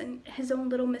instruments and his own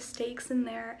little mistakes in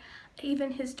there. Even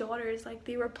his daughters, like,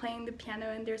 they were playing the piano,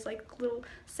 and there's like little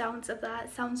sounds of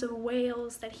that, sounds of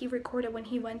whales that he recorded when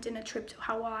he went in a trip to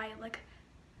Hawaii. Like,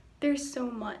 there's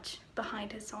so much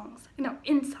behind his songs, you know,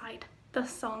 inside the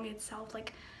song itself,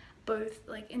 like both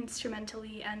like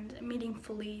instrumentally and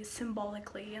meaningfully,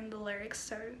 symbolically in the lyrics.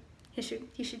 So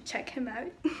you should check him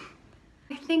out.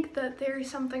 I think that there is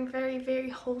something very, very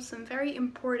wholesome, very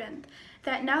important,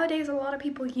 that nowadays a lot of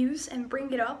people use and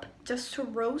bring it up just to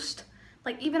roast,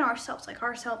 like even ourselves,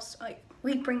 like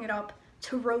we bring it up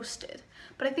to roast it.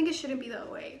 But I think it shouldn't be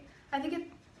that way. I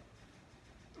think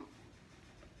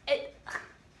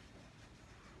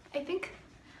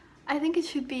I think it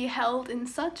should be held in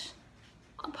such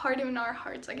a part in our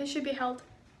hearts. Like, it should be held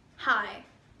high,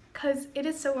 because it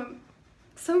is so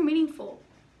meaningful.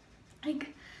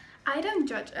 Like, I don't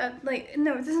judge, like,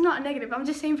 no, this is not negative. I'm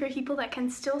just saying, for people that can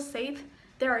still save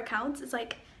their accounts, it's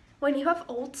like, when you have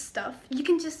old stuff, you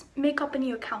can just make up a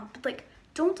new account, but like,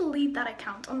 don't delete that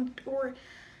account, or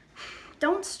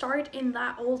don't start in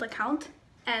that old account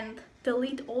and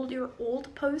delete all your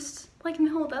old posts. Like,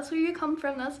 no, that's where you come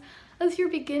from. That's your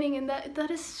beginning, and that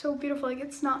is so beautiful. Like,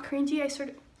 it's not cringy. I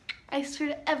swear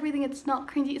to everything, it's not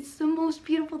cringy. It's the most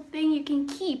beautiful thing you can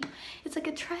keep. It's like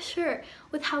a treasure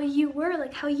with how you were,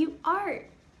 like how you are.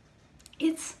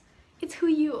 It's who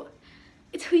you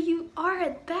are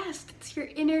at best. It's your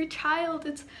inner child.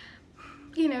 It's,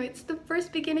 you know, it's the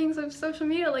first beginnings of social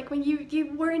media, like when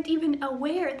you weren't even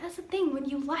aware. That's the thing, when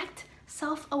you lacked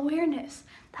self-awareness,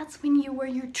 that's when you were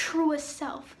your truest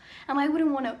self. And I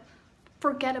wouldn't want to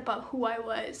forget about who I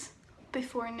was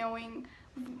before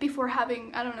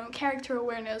having, I don't know, character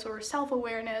awareness or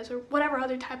self-awareness or whatever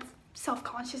other type of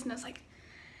self-consciousness, like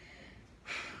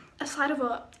aside of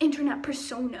a internet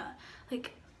persona,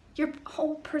 like your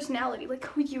whole personality, like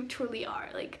who you truly are,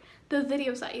 like the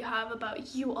videos that you have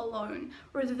about you alone,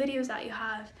 or the videos that you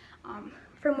have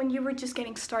from when you were just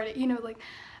getting started, you know, like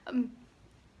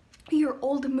your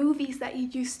old movies that you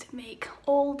used to make,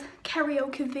 old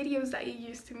karaoke videos that you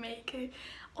used to make,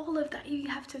 all of that. You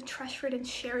have to treasure it and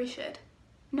cherish it,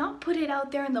 not put it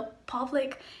out there in the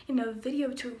public in a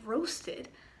video to roast it.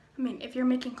 I mean, if you're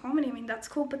making comedy, I mean, that's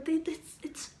cool, but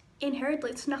it's inherently,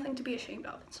 it's nothing to be ashamed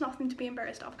of. It's nothing to be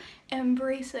embarrassed of.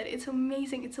 Embrace it. It's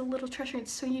amazing. It's a little treasure.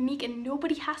 It's so unique, and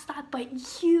nobody has that but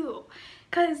you.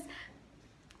 Because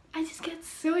I just get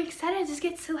so excited. I just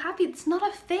get so happy. It's not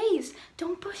a phase.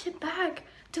 Don't push it back.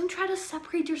 Don't try to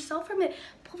separate yourself from it.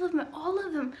 All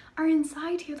of them are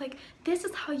inside you. Like, this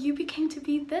is how you became to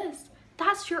be this.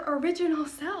 That's your original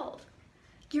self.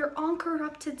 Your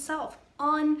uncorrupted self.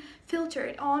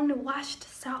 Unfiltered, unwashed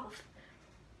self.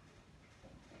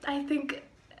 I think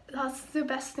that's the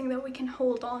best thing that we can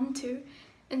hold on to,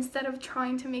 instead of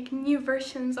trying to make new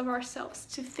versions of ourselves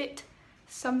to fit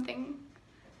something.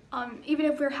 Even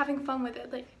if we're having fun with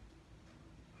it, like,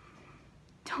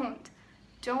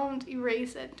 don't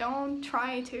erase it. Don't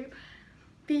try to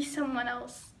be someone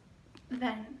else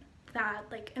than that.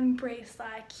 Like, embrace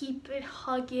that, keep it,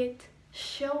 hug it,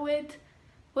 show it,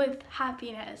 with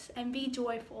happiness and be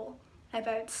joyful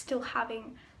about still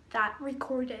having that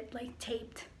recorded, like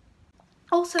taped.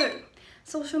 Also,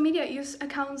 social media use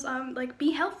accounts, like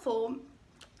be helpful,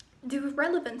 do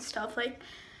relevant stuff, like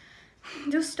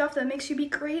do stuff that makes you be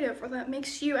creative or that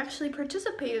makes you actually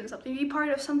participate in something, be part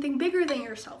of something bigger than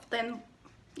yourself, than,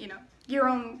 you know, your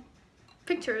own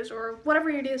pictures or whatever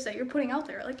it is that you're putting out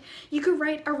there. Like, you could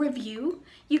write a review,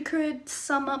 you could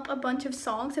sum up a bunch of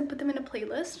songs and put them in a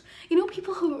playlist. You know,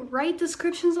 people who write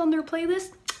descriptions on their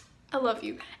playlist, I love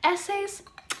you. Essays,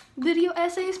 video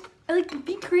essays, like,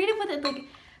 be creative with it, like,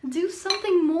 do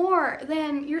something more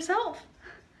than yourself.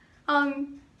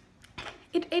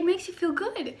 It makes you feel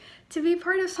good to be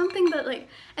part of something that, like,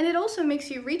 and it also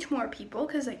makes you reach more people,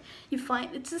 because, like, you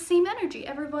find it's the same energy,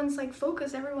 everyone's, like,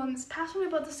 focused, everyone's passionate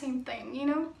about the same thing, you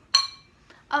know?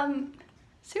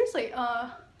 Seriously,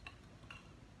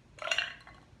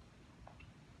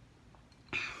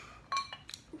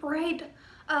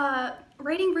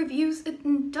 writing reviews,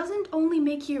 it doesn't only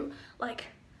make you, like,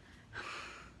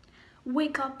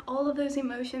 wake up all of those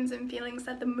emotions and feelings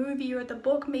that the movie or the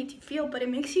book made you feel, but it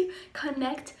makes you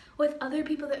connect with other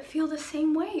people that feel the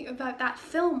same way about that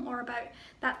film or about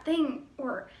that thing,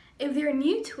 or if they're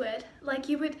new to it, like,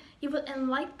 you would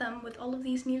enlighten them with all of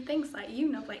these new things that you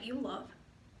know, that you love.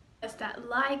 Is that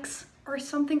likes or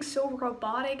something so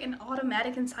robotic and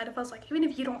automatic inside of us, like, even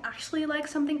if you don't actually like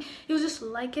something, you'll just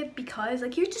like it because,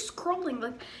 like, you're just scrolling,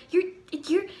 like,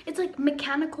 it's like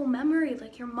mechanical memory,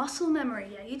 like your muscle memory.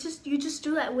 Yeah, you just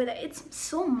do that with it. It's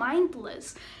so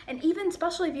mindless. And even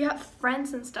especially if you have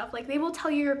friends and stuff, like, they will tell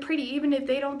you you're pretty even if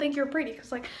they don't think you're pretty,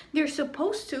 because, like, you're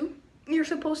supposed to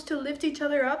lift each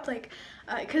other up, like,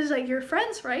 because, like, you're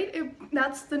friends, right?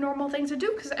 That's the normal thing to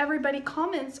do, because everybody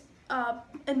comments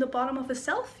in the bottom of a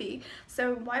selfie,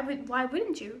 so why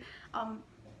wouldn't you?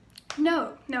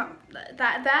 No,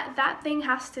 that thing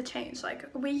has to change. Like,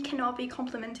 we cannot be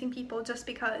complimenting people just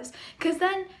because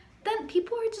then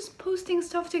people are just posting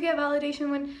stuff to get validation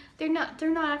when they're not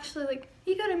actually, like,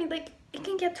 you got what I mean? Like, it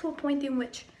can get to a point in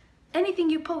which anything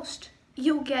you post,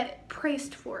 you'll get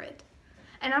praised for it.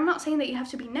 And I'm not saying that you have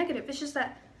to be negative, it's just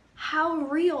that, how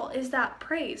real is that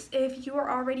praise if you are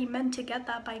already meant to get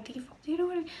that by default? You know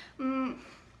what I mean?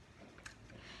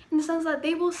 In the sense that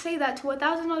they will say that to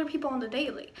 1,000 other people on the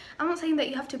daily. I'm not saying that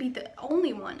you have to be the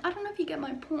only one. I don't know if you get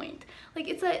my point. Like,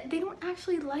 it's that they don't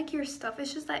actually like your stuff.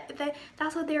 It's just that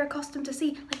that's what they're accustomed to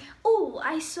see. Like, oh,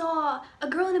 I saw a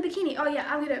girl in a bikini. Oh yeah,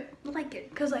 I'm gonna like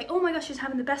it. Cause, like, oh my gosh, she's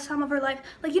having the best time of her life.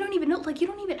 Like, you don't even know, like, you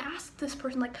don't even ask this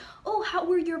person, like, oh, how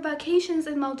were your vacations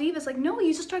in Maldives? Like, no,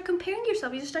 you just start comparing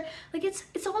yourself. You just start, like, it's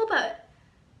all about,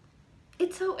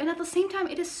 it's so, and at the same time,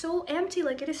 it is so empty.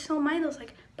 Like, it is so mindless.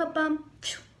 Like, ba-bum,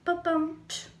 ba-bum,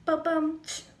 ba-bum,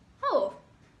 oh,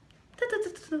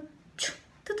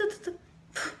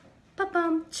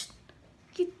 ba-bum,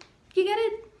 you get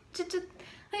it?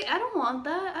 Like, I don't want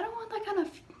that. I don't want that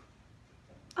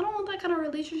kind of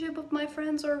relationship with my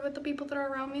friends or with the people that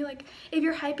are around me. Like, if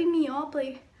you're hyping me up,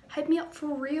 like, hype me up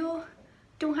for real.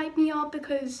 Don't hype me up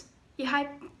because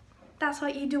that's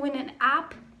what you do in an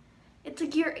app. It's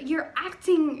like you're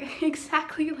acting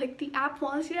exactly like the app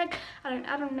wants you to act.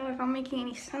 I don't know if I'm making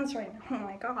any sense right now. Oh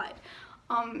my god.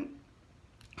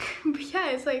 But yeah,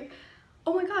 it's like,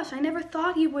 oh my gosh, I never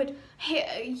thought you would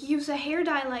use a hair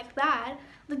dye like that.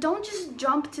 Like, don't just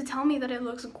jump to tell me that it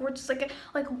looks gorgeous. Like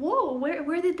whoa,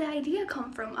 where did the idea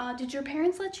come from? Did your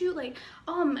parents let you? Like,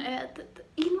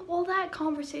 you know, all that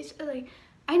conversation. Like,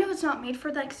 I know it's not made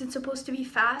for that because it's supposed to be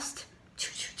fast.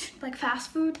 Like,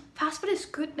 fast food is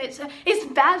good. It's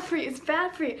bad for you. It's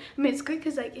bad for you. I mean, it's good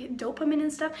because, like, dopamine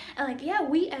and stuff, and, like, yeah,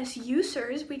 we as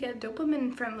users, we get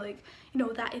dopamine from, like, you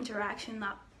know, that interaction,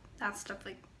 that stuff.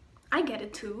 Like, I get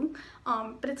it too,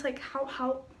 but it's like,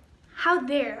 how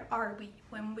there are we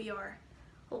when we are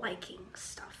liking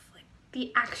stuff, like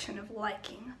the action of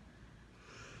liking.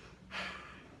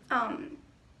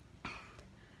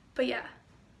 But yeah,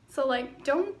 so, like,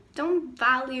 don't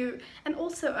value. And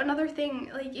also another thing,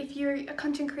 like, if you're a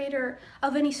content creator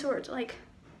of any sort, like,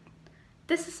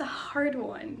 this is a hard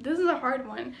one,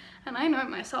 and I know it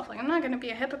myself. Like, I'm not gonna be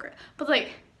a hypocrite, but, like,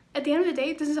 at the end of the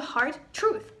day, this is a hard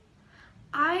truth.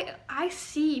 I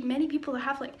see many people that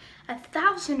have, like,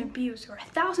 1,000 views or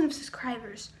 1,000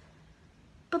 subscribers,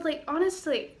 but, like,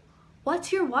 honestly,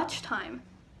 what's your watch time?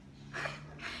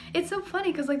 It's so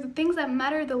funny because, like, the things that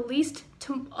matter the least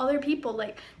to other people,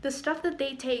 like, the stuff that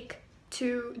they take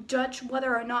to judge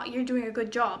whether or not you're doing a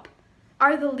good job,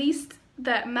 are the least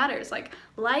that matters. Like,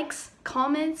 likes,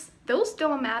 comments, those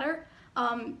don't matter.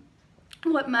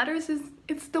 What matters is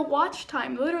it's the watch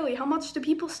time, literally. How much do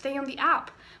people stay on the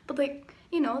app? But like,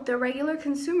 you know, the regular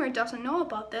consumer doesn't know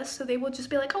about this, so they will just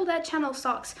be like, oh, that channel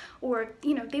sucks, or,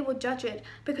 you know, they will judge it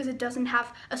because it doesn't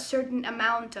have a certain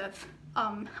amount of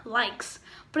likes.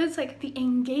 But it's like the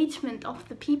engagement of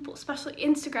the people, especially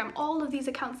Instagram, all of these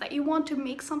accounts that you want to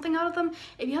make something out of them.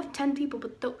 If you have 10 people,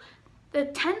 but the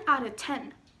 10 out of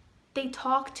 10, they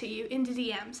talk to you in the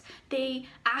DMs, they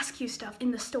ask you stuff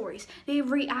in the stories, they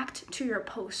react to your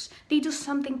posts, they do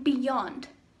something beyond,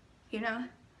 you know?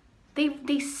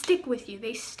 They stick with you,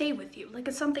 they stay with you. Like,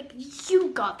 it's something you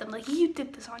got them, like you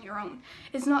did this on your own.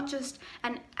 It's not just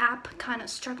an app kind of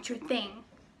structured thing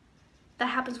that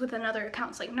happens with another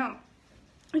account. It's like, no.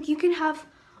 Like, you can have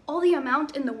all the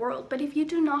amount in the world, but if you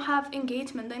do not have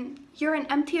engagement, then you're an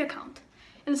empty account.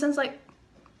 In a sense, like,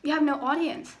 you have no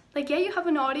audience. Like, yeah, you have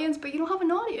an audience, but you don't have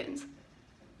an audience.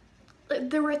 Like,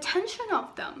 the retention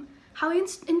of them, how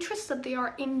interested they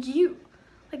are in you,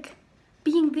 like,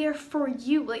 being there for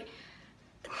you, like,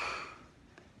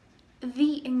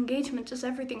 the engagement is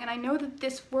everything. And I know that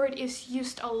this word is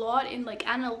used a lot in like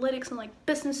analytics and like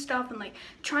business stuff and like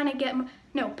trying to get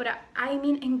no, but I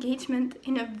mean engagement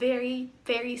in a very,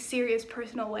 very serious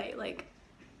personal way. Like,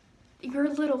 your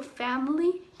little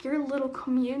family, your little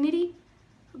community,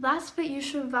 that's what you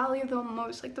should value the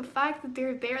most. Like, the fact that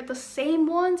they're there, the same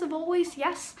ones of always,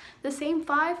 yes, the same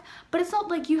 5, but it's not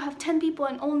like you have 10 people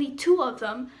and only 2 of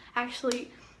them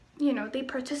actually, you know, they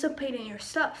participate in your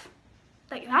stuff.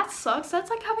 Like, that sucks. That's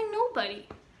like having nobody.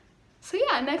 So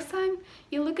yeah, next time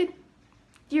you look at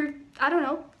your, I don't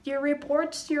know, your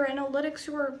reports, your analytics,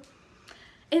 your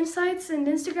insights in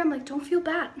Instagram, like, don't feel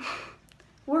bad.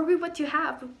 Work with what you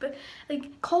have, but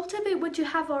like, cultivate what you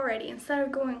have already instead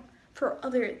of going for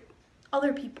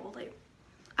other people. Like,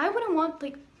 I wouldn't want,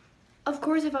 like, of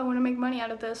course, if I want to make money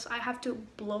out of this, I have to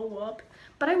blow up,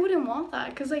 but I wouldn't want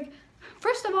that, because like,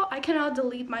 first of all, I cannot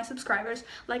delete my subscribers.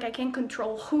 Like, I can't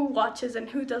control who watches and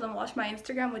who doesn't watch my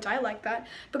Instagram, which I like that,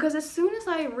 because as soon as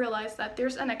I realize that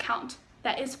there's an account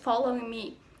that is following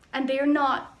me and they're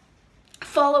not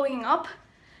following up,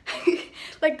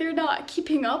 like, they're not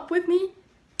keeping up with me,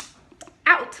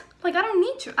 out. Like, I don't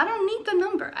need the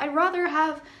number. I'd rather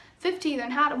have 50 than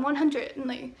had 100, and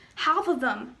like, half of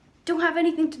them don't have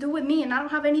anything to do with me and I don't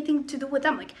have anything to do with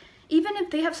them. Like, even if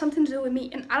they have something to do with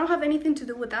me and I don't have anything to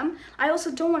do with them, I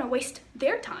also don't want to waste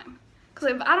their time. Because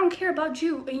if I don't care about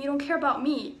you and you don't care about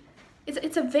me,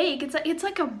 it's a vague, it's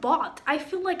like a bot. I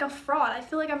feel like a fraud. I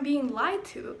feel like I'm being lied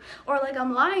to, or like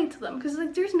I'm lying to them, because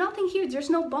like, there's nothing here, there's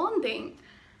no bonding.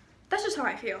 That's just how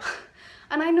I feel.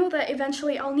 And I know that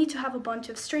eventually I'll need to have a bunch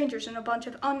of strangers and a bunch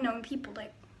of unknown people,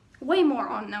 like way more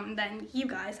unknown than you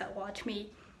guys that watch me.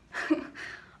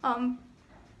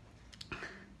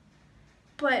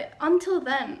 But until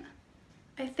then,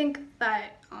 I think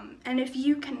that, and if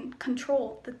you can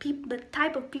control the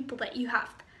type of people that you have,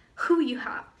 who you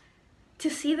have, to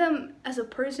see them as a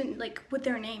person, like, with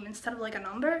their name instead of like a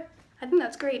number, I think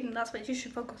that's great, and that's what you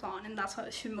should focus on, and that's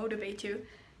what should motivate you.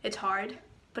 It's hard,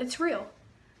 but it's real.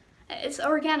 It's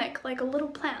organic, like a little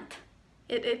plant.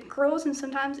 It grows and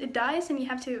sometimes it dies and you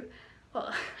have to,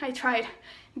 well, I tried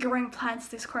growing plants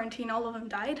this quarantine, all of them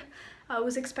died. I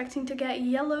was expecting to get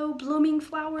yellow blooming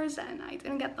flowers and I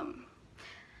didn't get them.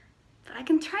 But I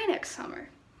can try next summer.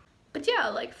 But yeah,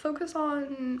 like, focus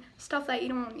on stuff that you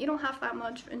don't have that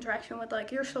much interaction with,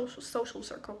 like your social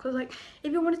circle. Cause like,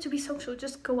 if you want it to be social,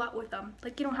 just go out with them.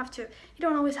 Like, you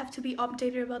don't always have to be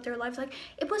updated about their lives. Like,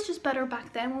 it was just better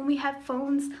back then when we had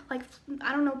phones, like,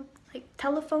 I don't know, like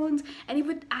telephones, and you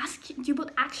would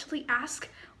actually ask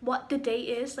what the day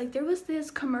is. Like, there was this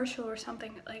commercial or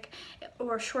something, like,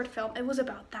 or a short film, it was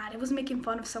about that. It was making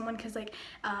fun of someone because like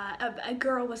a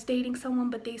girl was dating someone,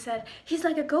 but they said he's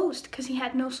like a ghost because he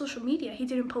had no social media. He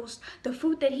didn't post the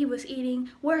food that he was eating,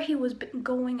 where he was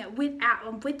going at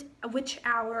which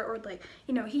hour, or like,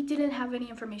 you know, he didn't have any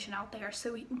information out there.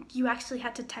 So you actually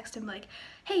had to text him like,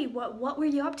 hey, what were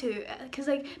you up to? Because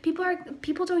like,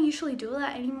 people don't usually do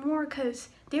that anymore because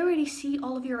they already see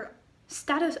all of your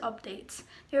status updates.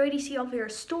 They already see all of your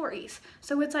stories.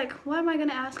 So it's like, what am I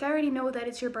gonna ask? I already know that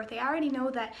it's your birthday. I already know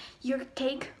that your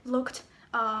cake looked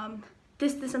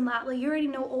this and that. Like, you already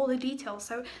know all the details.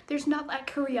 So there's not that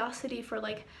curiosity for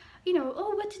like, you know,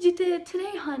 oh, what did you do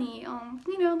today, honey?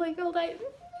 You know, like all that.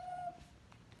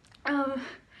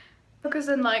 Because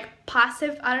in like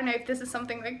passive, I don't know if this is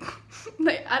something like,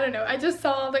 like, I don't know, I just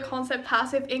saw the concept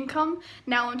passive income.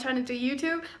 Now I'm trying to do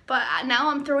YouTube, but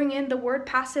now I'm throwing in the word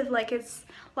passive like it's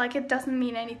like it doesn't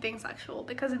mean anything sexual,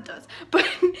 because it does. But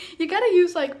you gotta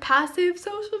use like passive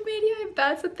social media if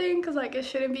that's a thing, because like it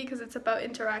shouldn't be, because it's about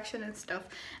interaction and stuff.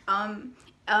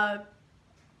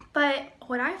 But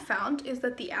what I found is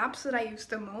that the apps that I use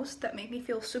the most that make me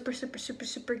feel super, super, super,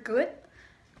 super good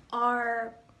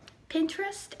are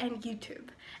Pinterest and YouTube.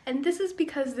 And this is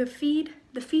because the feed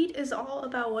is all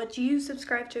about what you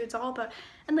subscribe to. It's all about,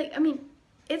 and like, I mean,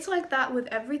 it's like that with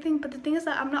everything, but the thing is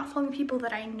that I'm not following people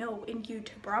that I know in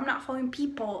YouTube, or I'm not following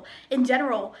people in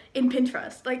general in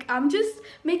Pinterest. Like, I'm just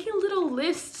making little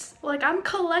lists. Like, I'm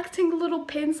collecting little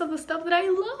pins of the stuff that I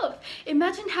love.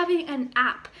 Imagine having an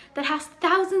app that has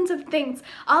thousands of things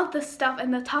of the stuff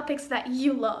and the topics that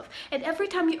you love. And every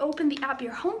time you open the app,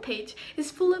 your homepage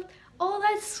is full of all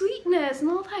that sweetness and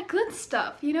all that good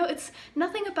stuff. You know, it's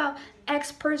nothing about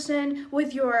X person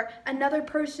with your another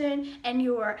person and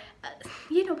your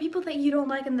you know, people that you don't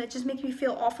like and that just make you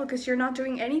feel awful because you're not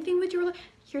doing anything with your life.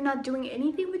 You're not doing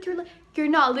anything with your life. You're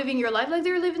not living your life like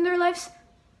they're living their lives.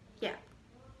 Yeah.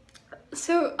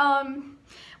 So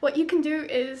what you can do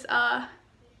is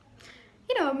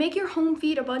you know, make your home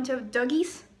feed a bunch of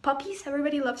doggies, puppies.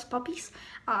 Everybody loves puppies.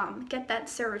 Get that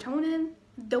serotonin,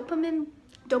 dopamine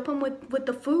with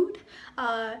the food.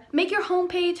 Make your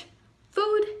homepage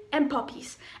food and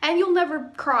puppies, and you'll never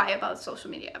cry about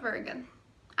social media ever again.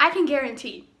 I can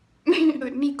guarantee.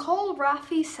 Nicole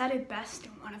Raffi said it best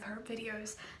in one of her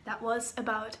videos that was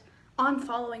about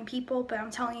unfollowing people, but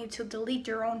I'm telling you to delete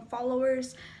your own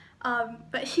followers.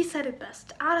 But she said it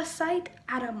best: out of sight,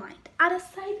 out of mind. Out of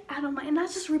sight, out of mind. And I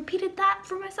just repeated that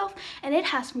for myself, and it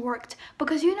has worked,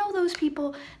 because you know those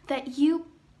people that you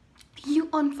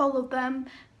unfollow them,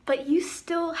 but you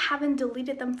still haven't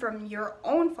deleted them from your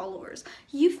own followers.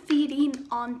 You feed in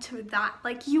onto that.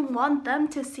 Like, you want them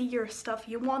to see your stuff.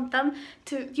 You want them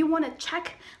to, you want to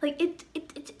check, like,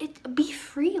 be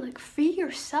free, like, free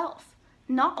yourself.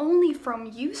 Not only from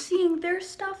you seeing their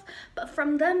stuff, but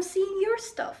from them seeing your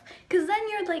stuff. Because then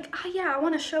you're like, oh yeah, I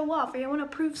want to show off, or I want to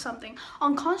prove something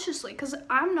unconsciously. Because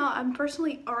I'm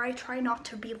personally, or I try not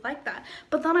to be like that.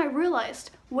 But then I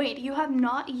realized, wait, you have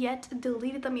not yet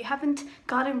deleted them. You haven't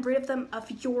gotten rid of them,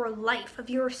 of your life, of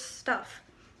your stuff.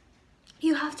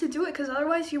 You have to do it, because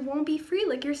otherwise you won't be free.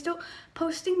 Like, you're still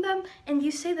posting them, and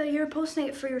you say that you're posting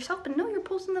it for yourself, but no, you're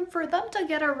posting them for them to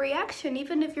get a reaction,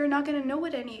 even if you're not going to know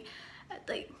it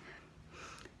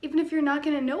even if you're not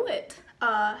gonna know it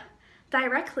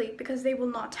directly, because they will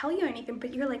not tell you anything,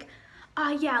 but you're like,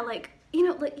 yeah, like, you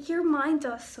know, like, your mind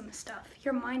does some stuff,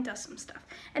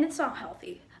 and it's not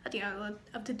healthy at the end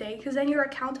of the day, because then your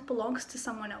account belongs to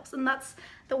someone else, and that's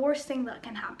the worst thing that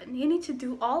can happen. You need to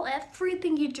do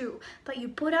everything you do that you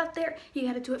put out there, you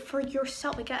gotta do it for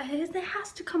yourself. Like, it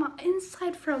has to come out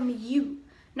inside from you,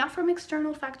 not from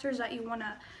external factors that you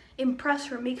wanna impress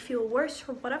or make feel worse,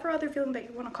 or whatever other feeling that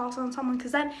you want to cause on someone,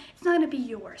 because then it's not going to be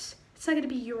yours. It's not going to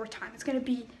be your time. It's going to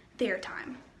be their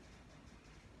time.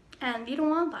 And you don't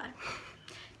want that.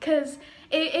 Because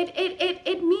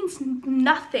it means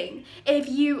nothing if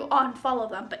you unfollow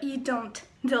them, but you don't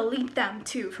delete them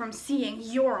too from seeing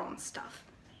your own stuff.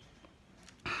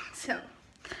 So,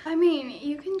 I mean,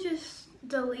 you can just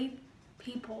delete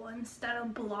people instead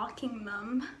of blocking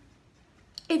them.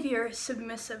 If you're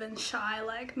submissive and shy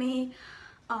like me,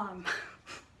 how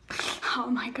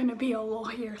am I gonna be a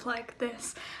lawyer like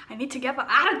this? I need to get the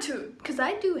attitude, because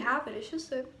I do have it. It's just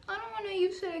that I don't want to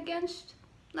use it against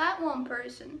that one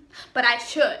person, but I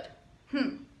should.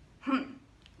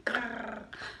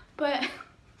 But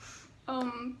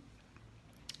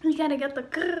you gotta get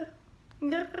the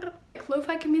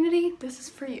lo-fi community. This is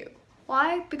for you.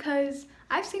 Why? Because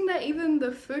I've seen that even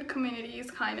the food community is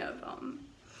kind of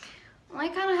I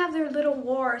kind of have their little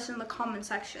wars in the comment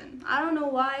section. I don't know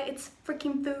why. It's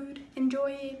freaking food.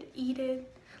 Enjoy it, eat it.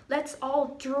 Let's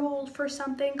all drool for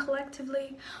something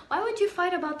collectively. Why would you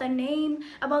fight about the name,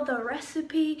 about the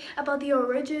recipe, about the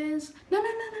origins? No.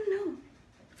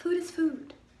 Food is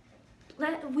food.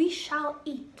 We shall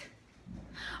eat.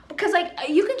 Because, like,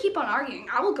 you can keep on arguing.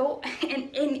 I will go and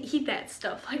eat that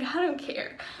stuff. Like, I don't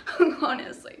care,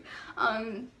 honestly.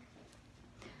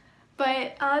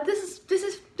 But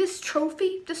this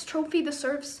trophy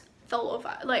deserves the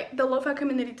lo-fi. Like, the lo-fi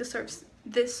community deserves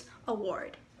this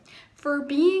award for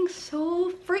being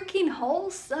so freaking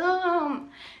wholesome.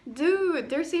 Dude,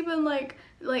 there's even like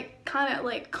kind of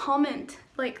like comment,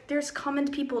 like there's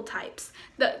comment people types.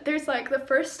 There's like the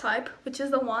first type, which is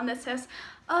the one that says,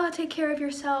 oh, take care of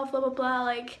yourself, blah blah blah,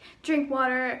 like drink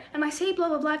water. And I say blah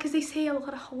blah blah because they say a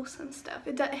lot of wholesome stuff.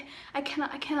 I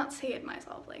cannot say it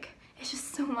myself. Like, it's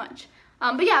just so much.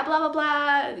 But yeah, blah blah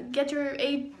blah, get your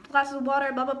glasses of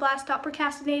water, blah blah blah, stop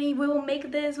procrastinating, we will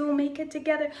make this, we'll make it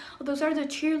together. Well, those are the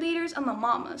cheerleaders and the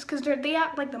mamas, because they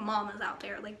act like the mamas out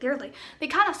there. Like they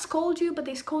kind of scold you, but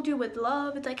they scold you with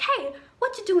love. It's like, hey,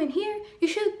 what you doing here? You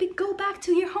should go back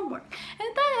to your homework. And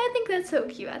I think that's so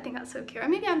cute. I think that's so cute. Or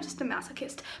maybe I'm just a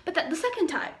masochist. But the second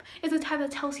type is the type that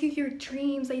tells you your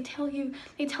dreams. They tell you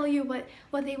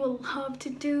what they will love to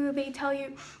do. They tell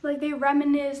you, like, they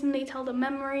reminisce and they tell the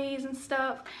memories and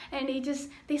stuff. And they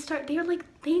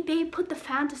put the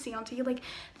fantasy onto you. Like,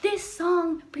 this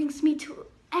song brings me to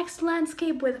X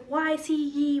landscape with Y, C,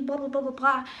 E, blah, blah, blah, blah,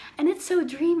 blah. And it's so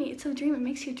dreamy. It's so dreamy. It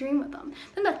makes you dream with them.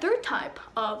 Then the third type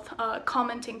of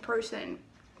commenting person,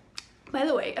 by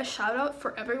the way, a shout out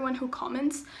for everyone who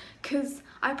comments, because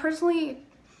I personally,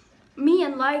 me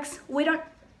and likes, we don't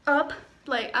up.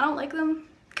 Like, I don't like them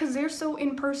because they're so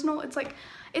impersonal. It's like,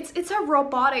 it's a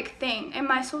robotic thing, and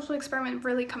my social experiment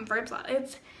really confirms that.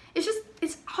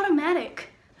 It's automatic.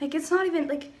 Like, it's not even,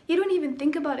 like, you don't even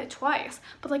think about it twice.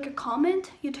 But like a comment,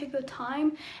 you take the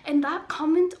time, and that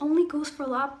comment only goes for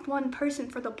that one person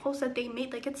for the post that they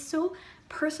made. Like, it's so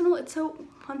personal, it's so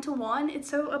one-to-one, it's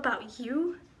so about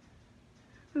you.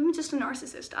 Maybe I'm just a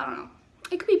narcissist, I don't know.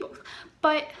 It could be both.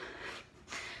 But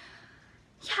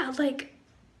yeah, like,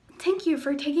 thank you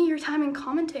for taking your time and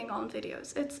commenting on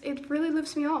videos. It really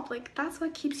lifts me up. Like, that's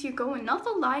what keeps you going. Not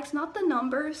the likes, not the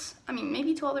numbers. I mean,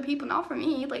 maybe to other people, not for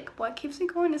me. Like, what keeps me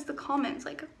going is the comments.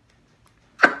 Like,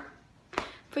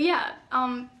 but yeah,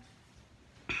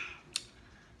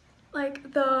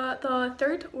 like the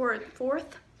third or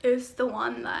fourth is the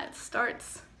one that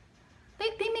starts.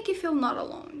 They make you feel not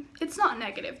alone. It's not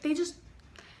negative.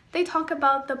 They talk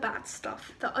about the bad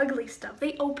stuff, the ugly stuff.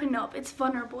 They open up. It's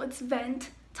vulnerable. It's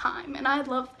vent time, and I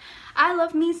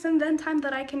love me some vent time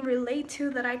that I can relate to,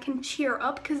 that I can cheer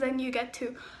up, because then you get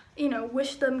to, you know,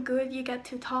 wish them good. You get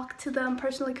to talk to them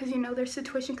personally because you know their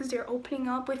situation, because they're opening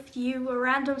up with you, a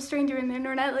random stranger in the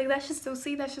internet. Like, that's just so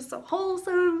sweet. That's just so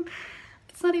wholesome.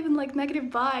 It's not even like negative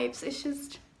vibes. It's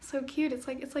just so cute. It's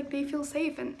like they feel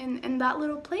safe in that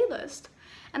little playlist.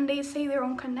 And they say their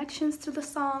own connections to the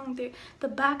song, the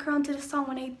background to the song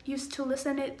when they used to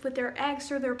listen it with their ex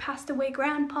or their passed away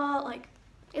grandpa. Like,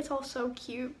 it's all so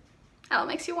cute. Oh, it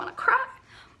makes you want to cry.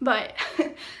 But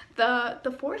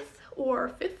the fourth or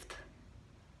fifth,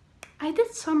 I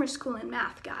did summer school in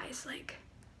math, guys. Like,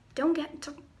 don't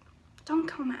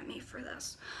come at me for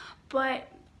this. But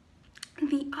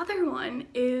the other one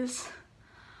is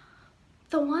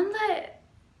the one that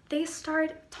they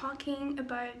start talking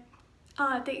about.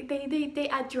 They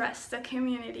address the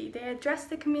community. They address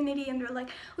the community, and they're like,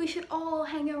 we should all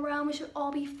hang around, we should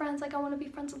all be friends. Like, I want to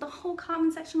be friends with the whole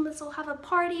comment section. Let's all have a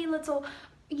party. Let's all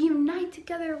unite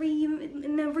together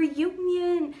in a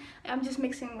reunion. I'm just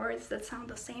mixing words that sound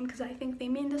the same because I think they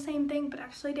mean the same thing, but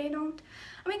actually they don't.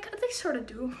 I mean, they sort of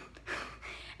do.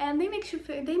 And they make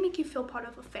you feel part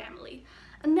of a family.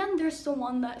 And then there's the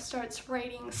one that starts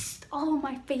writing, oh,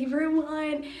 my favorite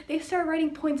one. They start writing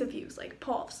points of views, like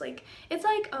POVs. Like, it's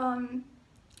like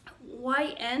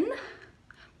YN,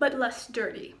 but less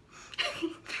dirty.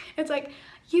 It's like,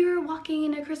 you're walking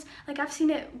in a like, I've seen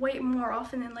it way more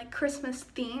often in like Christmas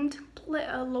themed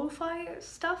lo-fi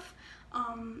stuff.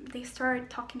 They start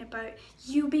talking about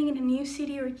you being in a new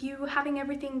city, or you having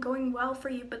everything going well for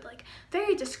you, but like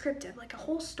very descriptive, like a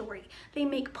whole story. They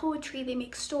make poetry, they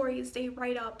make stories, they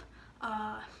write up,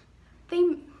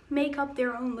 they make up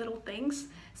their own little things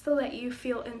so that you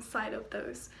feel inside of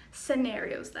those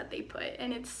scenarios that they put.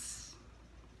 And it's,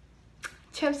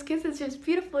 Chef's Kiss is just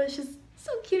beautiful. It's just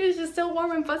so cute. It's just so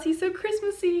warm and fuzzy, so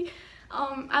Christmassy.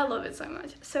 I love it so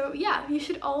much. So yeah, you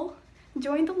should all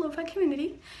join the lo-fi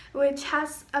community, which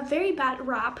has a very bad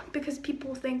rap because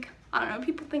people think, I don't know,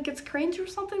 people think it's cringe or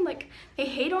something. Like, they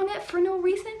hate on it for no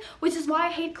reason, which is why I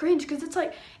hate cringe, because it's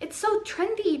like, it's so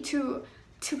trendy to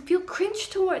feel cringe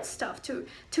towards stuff, to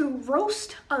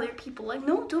roast other people. Like,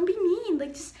 no, don't be mean.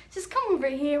 Like, just come over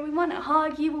here. We want to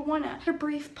hug you. We want a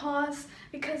brief pause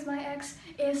because my ex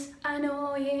is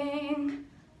annoying.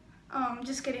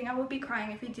 Just kidding. I would be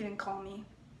crying if he didn't call me.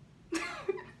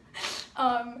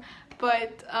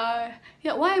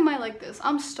 Yeah, why am I like this?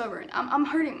 I'm stubborn. I'm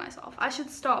hurting myself. I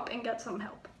should stop and get some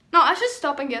help. No, I should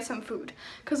stop and get some food,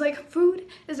 because like, food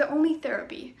is the only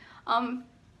therapy.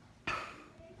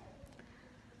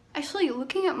 Actually,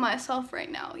 looking at myself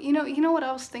right now, you know what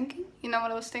I was thinking? No,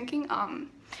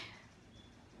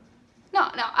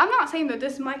 I'm not saying that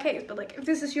this is my case, but like, if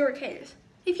this is your case,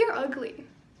 if you're ugly,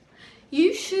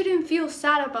 you shouldn't feel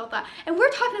sad about that. And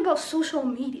we're talking about social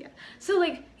media. So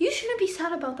like, you shouldn't be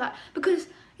sad about that, because,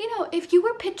 you know, if you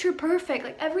were picture perfect,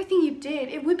 like everything you did,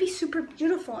 it would be super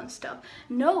beautiful and stuff.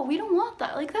 No, we don't want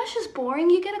that. Like, that's just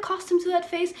boring. You get accustomed to that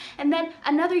face, and then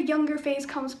another younger face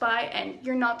comes by and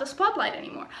you're not the spotlight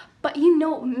anymore. But you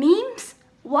know, memes,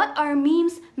 what are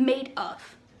memes made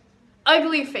of?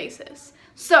 Ugly faces.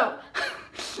 So,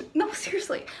 no,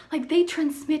 seriously, like, they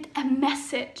transmit a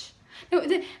message. No,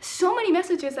 so many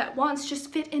messages at once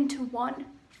just fit into one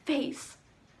face.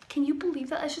 Can you believe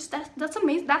that? That's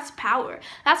amazing. That's power.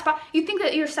 That's power. You think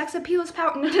that your sex appeal is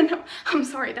power? No. I'm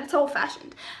sorry. That's old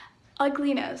fashioned.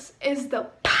 Ugliness is the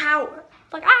power.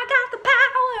 Like, I got the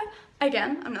power.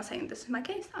 Again, I'm not saying this is my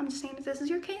case. I'm just saying if this is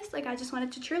your case, like, I just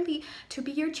wanted to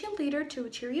be your cheerleader, to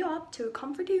cheer you up, to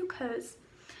comfort you, because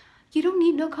you don't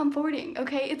need no comforting,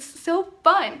 okay? It's so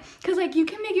fun, because, like, you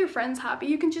can make your friends happy.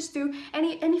 You can just do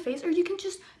any face, or you can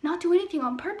just not do anything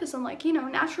on purpose, and, like, you know,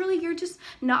 naturally you're just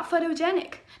not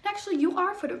photogenic. Actually, you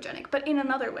are photogenic, but in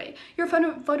another way. You're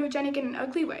photogenic in an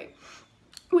ugly way,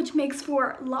 which makes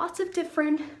for lots of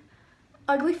different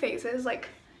ugly faces. Like,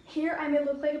 here I may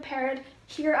look like a parrot,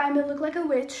 here I may look like a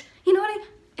witch. You know what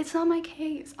it's not my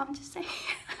case, I'm just saying.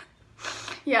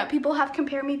 Yeah, people have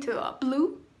compared me to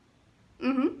Blue.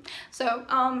 So,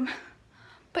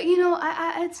 but you know,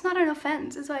 it's not an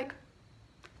offense. It's like,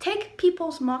 take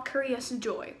people's mockery as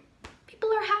joy. People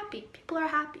are happy. People are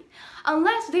happy.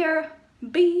 Unless they're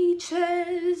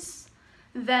beaches,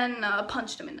 then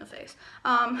punch them in the face.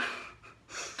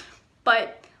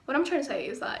 But what I'm trying to say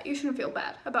is that you shouldn't feel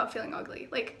bad about feeling ugly.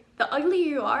 Like, the uglier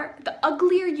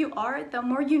you are, the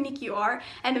more unique you are.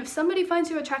 And if somebody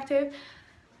finds you attractive,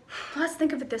 let's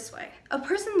think of it this way. A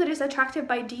person that is attractive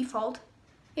by default,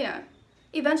 you know,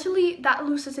 eventually that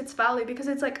loses its value, because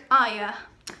it's like, ah, yeah,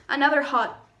 another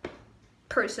hot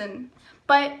person.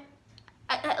 But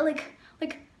like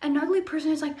an ugly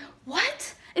person is like,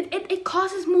 what? It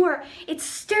causes more. It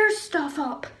stirs stuff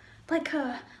up, like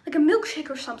a milkshake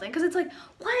or something. Because it's like,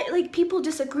 what? Like, people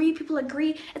disagree, people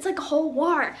agree. It's like a whole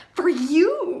war for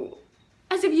you,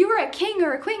 as if you were a king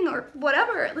or a queen or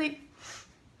whatever. Like,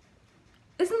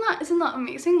 isn't that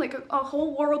amazing? Like, a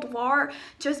whole world war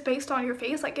just based on your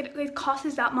face. Like, it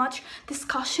causes that much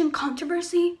discussion,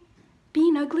 controversy.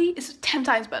 Being ugly is 10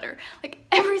 times better. Like,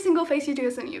 every single face you do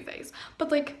is a new face.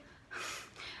 But, like,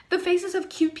 the faces of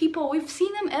cute people, we've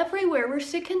seen them everywhere. We're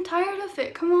sick and tired of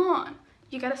it. Come on.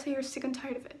 You gotta say you're sick and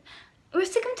tired of it. We're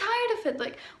sick and tired of it.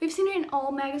 Like, we've seen it in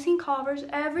all magazine covers.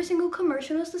 Every single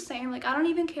commercial is the same. Like, I don't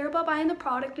even care about buying the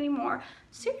product anymore.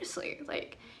 Seriously,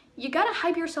 like, you gotta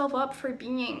hype yourself up for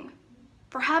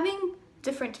having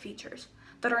different features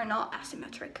that are not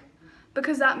asymmetric,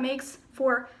 because that makes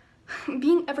for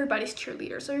being everybody's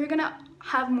cheerleader. So you're gonna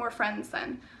have more friends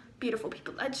than beautiful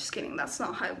people. I'm just kidding, that's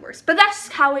not how it works, but that's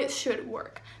how it should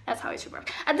work. That's how it should work.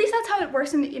 At least that's how it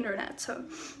works in the internet. So,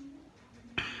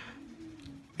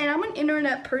 and I'm an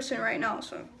internet person right now,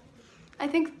 so I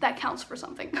think that counts for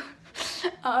something.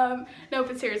 No,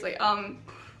 but seriously,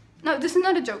 no, this is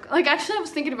not a joke. Like, actually, I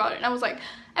was thinking about it, and I was like,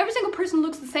 every single person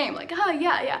looks the same. Like, oh,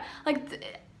 yeah. Like,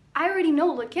 I already know,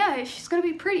 like, yeah, she's gonna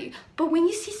be pretty. But when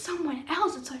you see someone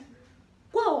else, it's like,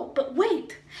 whoa, but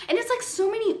wait. And it's like so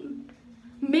many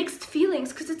mixed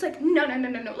feelings, because it's like, no.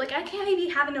 Like, I can't even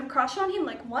have enough crush on him.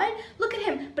 Like, what? Look at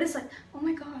him. But it's like, oh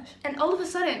my gosh. And all of a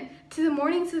sudden,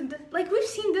 like, we've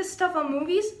seen this stuff on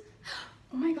movies.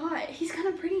 Oh my god, he's kind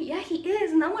of pretty. Yeah, he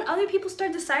is. And then when other people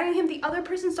start desiring him, the other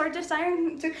person starts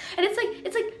desiring him too. And it's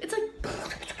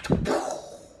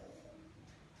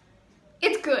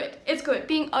good. It's good.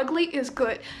 Being ugly is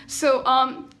good. So,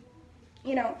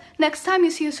 you know, next time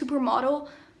you see a supermodel,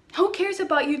 who cares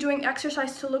about you doing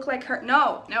exercise to look like her?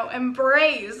 No,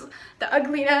 embrace the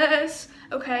ugliness,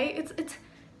 okay?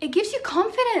 It gives you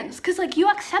confidence, because, like, you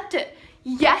accept it.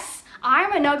 Yes,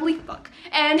 I'm an ugly fuck,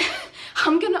 and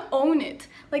I'm gonna own it.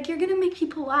 Like, you're gonna make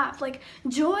people laugh. Like,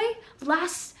 joy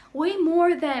lasts way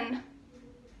more than...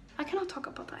 I cannot talk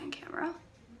about that in camera.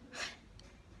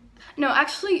 No,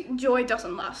 actually, joy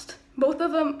doesn't last. Both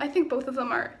of them, I think both of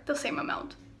them are the same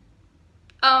amount.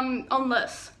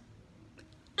 Unless...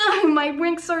 Ugh, my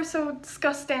winks are so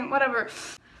disgusting, whatever.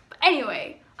 But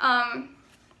anyway,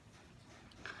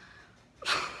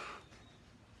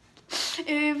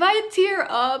 if I tear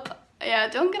up, yeah,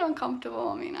 don't get uncomfortable.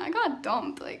 I mean, I got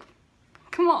dumped, like,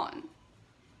 come on.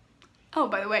 Oh,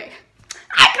 by the way,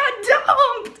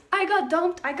 I got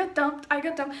dumped.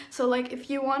 So, like, if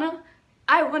you wanna,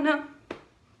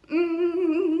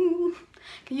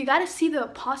 you gotta see the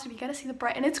positive, you gotta see the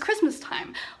bright, and it's Christmas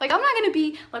time. Like, I'm not gonna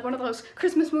be like one of those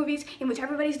Christmas movies in which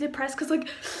everybody's depressed because, like,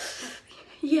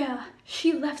 yeah,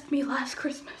 she left me last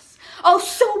Christmas. Oh,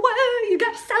 so what? You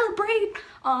gotta celebrate.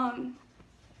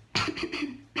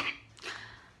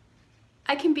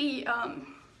 I can be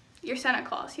your Santa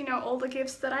Claus, you know, all the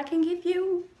gifts that I can give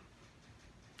you.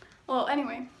 Well,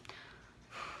 anyway,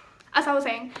 as I was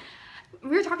saying,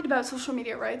 we were talking about social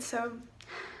media, right? So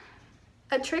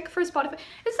a trick for Spotify,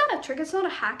 it's not a trick, it's not a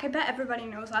hack, I bet everybody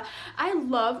knows that. I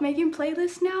love making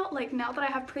playlists now, like now that I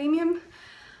have premium,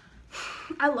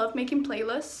 I love making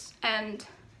playlists. And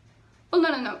well,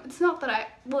 no, it's not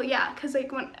that well, yeah, because like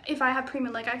if I have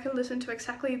premium, like I can listen to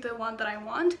exactly the one that I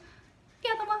want.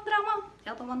 Yeah, the one that I want.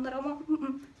 Yeah, the one that I want.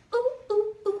 Ooh,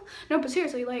 ooh, ooh. No, but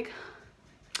seriously, like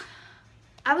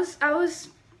I was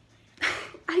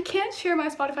I can't share my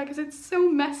Spotify because it's so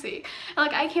messy.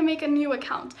 Like I can't make a new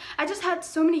account. I just had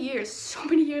so many years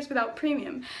without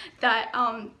premium that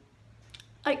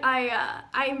like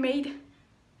I made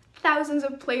thousands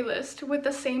of playlists with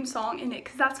the same song in it,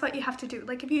 because that's what you have to do.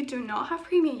 Like if you do not have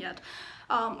premium yet,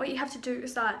 what you have to do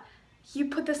is that you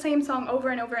put the same song over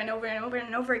and over and over and over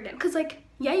and over again. Because like,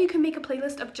 yeah, you can make a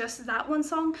playlist of just that one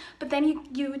song, but then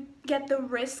you get the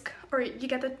risk, or you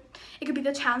get the, it could be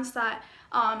the chance that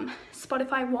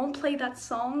Spotify won't play that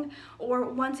song, or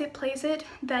once it plays it,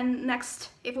 then next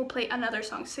it will play another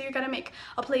song. So you gotta make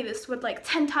a playlist with like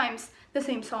 10 times the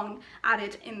same song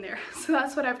added in there. So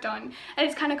that's what I've done, and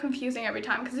it's kind of confusing every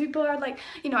time because people are like,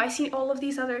 you know, I see all of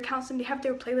these other accounts and they have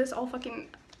their playlists all fucking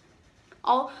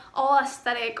all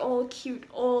aesthetic, all cute,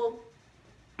 all,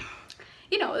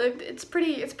 you know, it's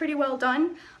pretty well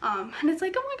done, and it's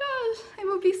like, oh my gosh, it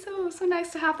would be so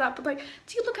nice to have that. But like,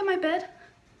 do you look at my bed?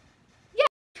 Yeah.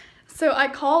 So I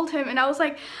called him and I was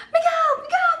like, Miguel,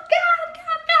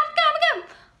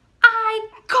 I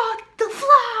got the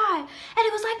fly. And he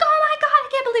was like, oh my god, I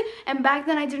can't believe. And back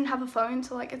then I didn't have a phone,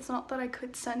 so like it's not that I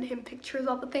could send him pictures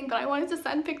of the thing, but I wanted to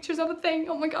send pictures of the thing.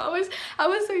 Oh my god, I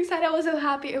was so excited, I was so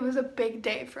happy. It was a big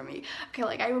day for me. Okay,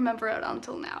 like I remember it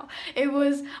until now. It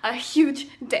was a huge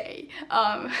day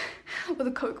with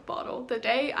a Coke bottle. The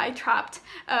day I trapped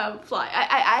a fly.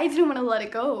 I didn't want to let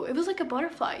it go. It was like a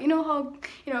butterfly. You know how,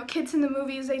 you know, kids in the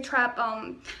movies, they trap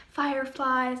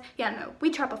fireflies. Yeah, no, we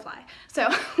trap a fly. So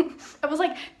I was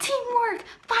like, teamwork,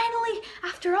 finally,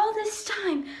 after all this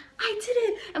time, I did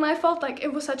it. And I felt like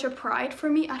it was such a pride for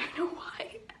me. I don't know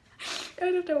why.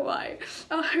 I don't know why.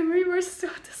 We were so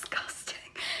disgusting.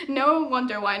 No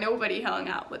wonder why nobody hung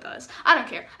out with us. I don't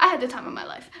care. I had the time of my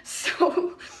life.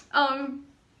 So,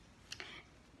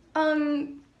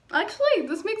 actually,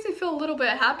 this makes me feel a little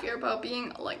bit happier about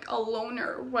being like a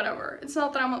loner or whatever. It's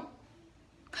not that I'm a,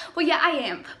 well, yeah, I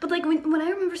am, but like when I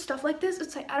remember stuff like this,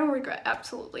 it's like I don't regret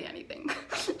absolutely anything.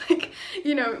 Like,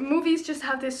 you know, movies just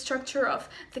have this structure of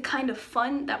the kind of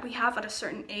fun that we have at a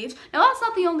certain age. Now that's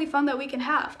not the only fun that we can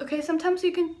have, okay? Sometimes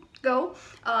you can go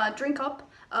drink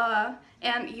up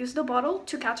and use the bottle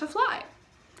to catch a fly.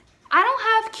 I don't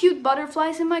have cute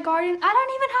butterflies in my garden. I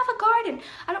don't even have a garden.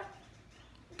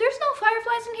 There's no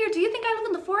fireflies in here. Do you think I live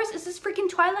in the forest? Is this freaking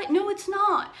Twilight? No, it's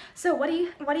not. So what do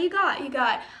you got? You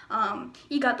got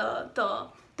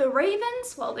the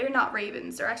ravens. Well, they're not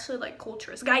ravens. They're actually like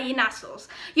cultures. Gallinazos.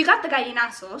 You got the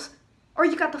gallinazos, or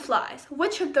you got the flies.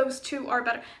 Which of those two are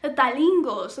better? The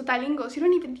talingos. The talingos. You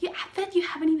don't even. I bet you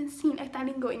haven't even seen a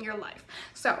talingo in your life.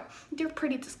 So they're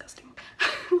pretty disgusting.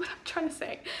 What I'm trying to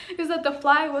say is that the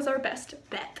fly was our best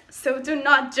bet. So do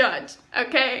not judge.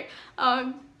 Okay.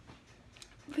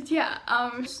 But yeah,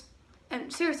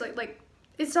 and seriously, like,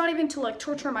 it's not even to like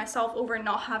torture myself over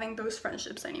not having those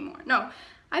friendships anymore. No,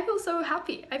 I feel so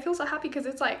happy. I feel so happy because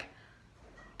it's like,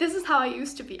 this is how I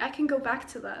used to be. I can go back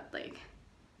to that. Like,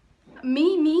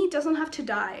 me doesn't have to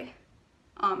die.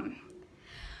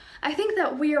 I think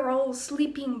that we are all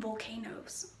sleeping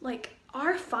volcanoes. Like,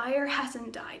 our fire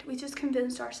hasn't died. We just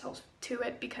convinced ourselves to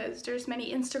it because there's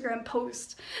many Instagram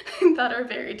posts that are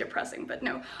very depressing. But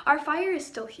no, our fire is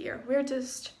still here. We're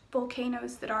just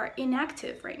volcanoes that are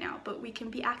inactive right now, but we can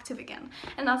be active again.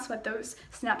 And that's what those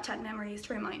Snapchat memories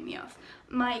remind me of.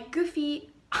 My goofy,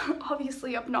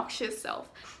 obviously obnoxious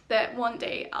self that one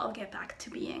day I'll get back to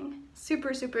being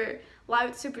super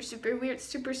loud, super weird,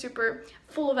 super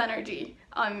full of energy.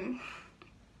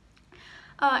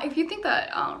 If you think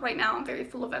that right now I'm very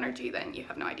full of energy, then you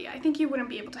have no idea. I think you wouldn't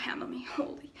be able to handle me,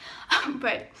 holy.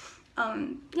 But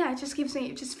yeah, it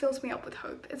just fills me up with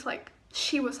hope. It's like,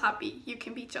 she was happy, you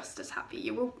can be just as happy.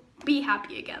 You will be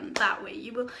happy again that way.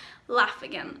 You will laugh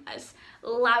again as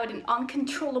loud and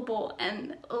uncontrollable,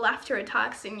 and laughter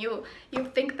attacks, and you'll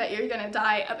think that you're gonna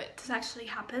die of it. This actually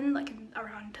happened like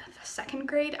around the 2nd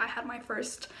grade. I had my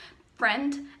first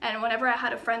friend, and whenever I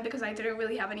had a friend, because I didn't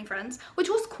really have any friends, which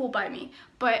was cool by me,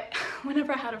 but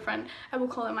whenever I had a friend, I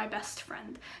would call it my best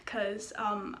friend, because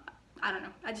I don't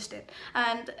know, I just did.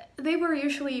 And they were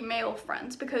usually male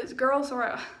friends, because girls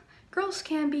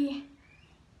can be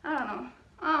I don't know.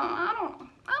 I don't know.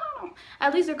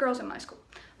 At least the girls in my school.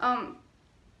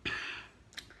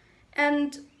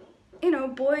 And, you know,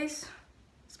 boys,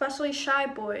 especially shy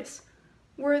boys,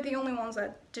 were the only ones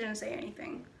that didn't say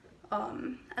anything.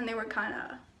 And they were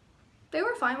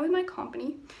fine with my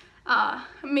company.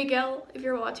 Miguel, if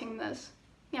you're watching this,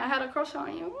 yeah, I had a crush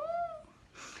on you.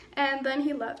 And then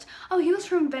he left. Oh, he was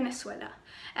from Venezuela.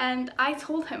 And I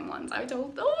told him once,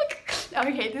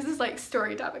 okay, this is like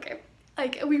story time, okay?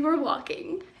 Like, we were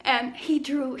walking, and he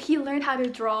learned how to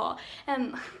draw,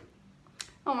 and,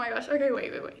 oh my gosh, okay,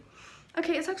 wait.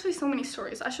 Okay, it's actually so many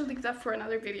stories. I should leave that for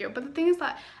another video. But the thing is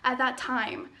that at that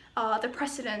time, the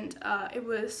president, it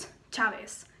was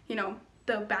Chavez, you know,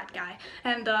 the bad guy.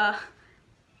 And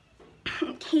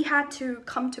he had to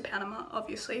come to Panama,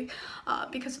 obviously,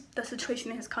 because of the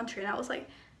situation in his country. And I was like,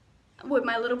 with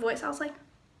my little voice, I was like,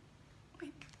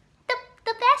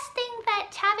 the best thing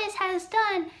that Chavez has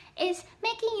done is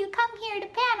making you come here to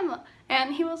Panama.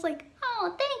 And he was like,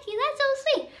 oh, thank you, that's so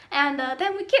sweet. And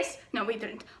then we kissed. No, we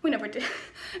didn't. We never did.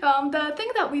 The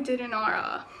thing that we did in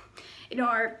our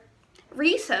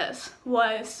recess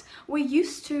was we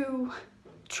used to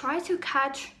try to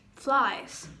catch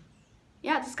flies.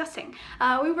 Yeah, disgusting.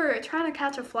 We were trying to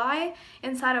catch a fly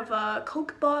inside of a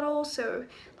Coke bottle. So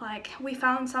like we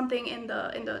found something in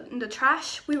the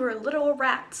trash. We were little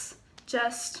rats,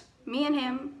 just me and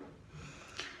him.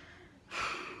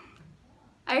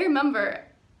 I remember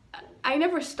I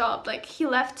never stopped. Like, he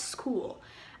left school.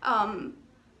 I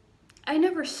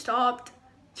never stopped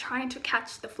trying to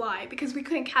catch the fly because we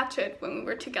couldn't catch it when we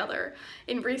were together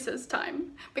in recess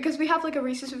time, because we have like a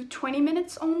recess of 20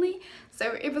 minutes only.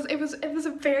 So it was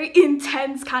a very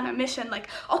intense kind of mission. Like,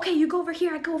 okay, you go over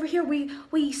here, I go over here,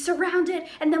 we surround it,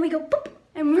 and then we go boop,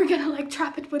 and we're gonna like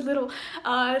trap it with little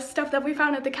stuff that we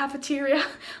found at the cafeteria,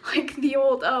 like the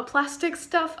old plastic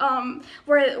stuff,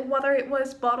 whether it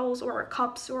was bottles or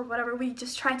cups or whatever, we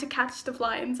just tried to catch the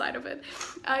fly inside of it.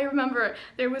 I remember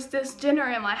there was this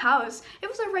dinner in my house. It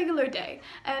was a regular day,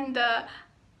 and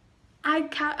I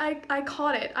caught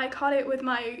it with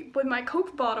my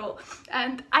Coke bottle,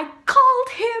 and I called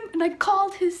him, and I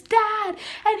called his dad,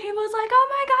 and he was like, oh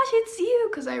my gosh, it's you,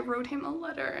 because I wrote him a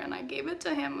letter and I gave it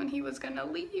to him when he was gonna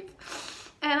leave.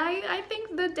 And I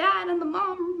think the dad and the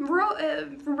mom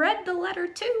read the letter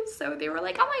too, so they were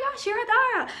like, oh my gosh, you're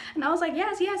Adara. And I was like,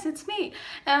 yes, it's me.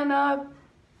 And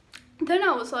then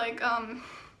I was like, oh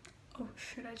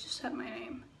shit, I just said my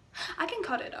name. I can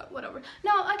cut it out, whatever.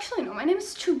 No, actually no, my name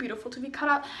is too beautiful to be cut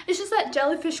out. It's just that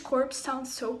jellyfish corpse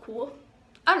sounds so cool.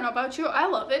 I don't know about you, I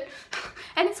love it.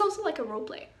 And it's also like a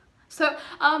roleplay. So,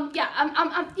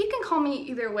 yeah, you can call me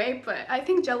either way, but I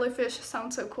think jellyfish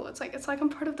sounds so cool. It's like I'm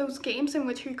part of those games in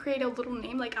which you create a little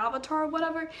name like Avatar or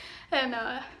whatever, and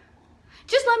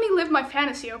just let me live my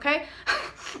fantasy, okay?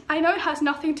 I know it has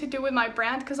nothing to do with my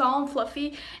brand, because I'm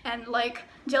fluffy, and like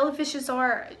jellyfishes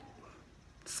are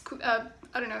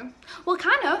I don't know. Well,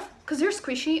 kind of, because they're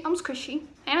squishy. I'm squishy.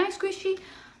 And I'm squishy.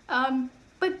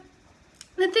 But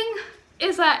the thing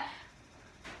is that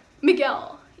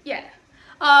Miguel, yeah.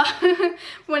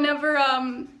 Whenever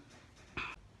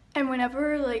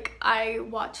like I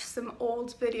watch some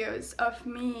old videos of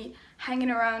me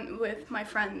hanging around with my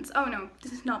friends. Oh no,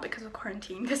 this is not because of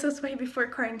quarantine. This was way before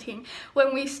quarantine,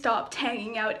 when we stopped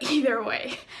hanging out either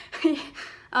way.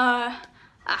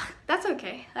 That's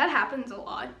okay. That happens a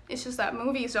lot. It's just that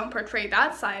movies don't portray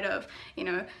that side of, you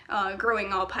know,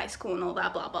 growing up, high school, and all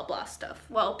that blah blah blah stuff.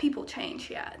 Well, people change,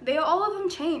 yeah. All of them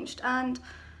changed, and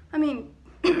I mean,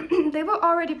 they were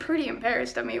already pretty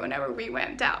embarrassed of me whenever we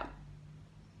went out.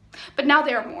 But now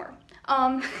there are more.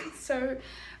 So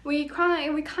we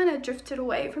kind of drifted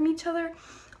away from each other,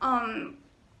 and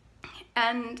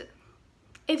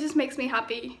it just makes me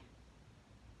happy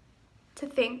to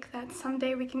think that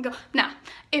someday we can go. Nah,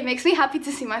 it makes me happy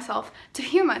to see myself, to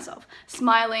hear myself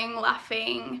smiling,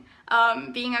 laughing,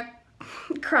 being a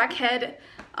crackhead.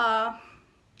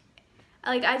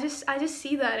 Like I just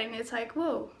see that, and it's like,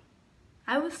 whoa,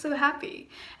 I was so happy.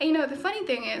 And you know, the funny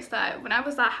thing is that when I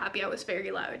was that happy, I was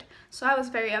very loud, so I was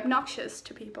very obnoxious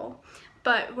to people.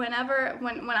 But when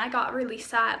I got really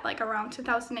sad, like around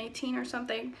 2018 or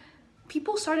something,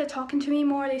 people started talking to me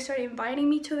more. They started inviting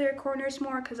me to their corners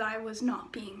more, because I was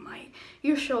not being my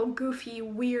usual goofy,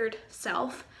 weird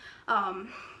self. I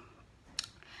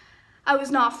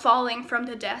was not falling from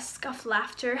the desk of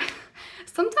laughter.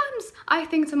 Sometimes I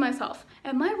think to myself,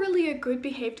 am I really a good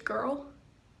behaved girl?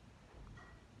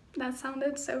 That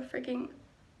sounded so freaking...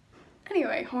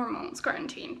 Anyway, hormones,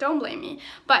 quarantine, don't blame me.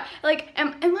 But like,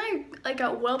 am I like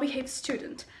a well-behaved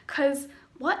student? Because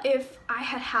what if I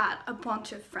had a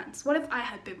bunch of friends? What if I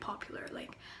had been popular?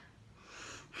 Like,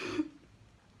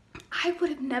 I would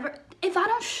have never, if I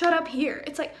don't shut up here,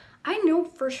 it's like, I know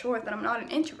for sure that I'm not an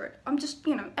introvert. I'm just,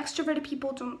 you know, extroverted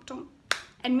people don't,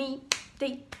 and me,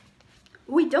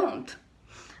 we don't.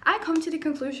 I come to the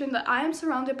conclusion that I am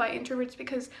surrounded by introverts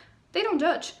because they don't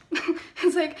judge.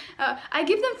 It's like, I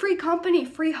give them free company,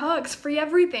 free hugs, free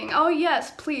everything. Oh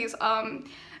yes, please.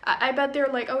 I bet they're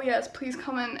like, oh yes, please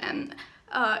come in and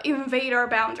invade our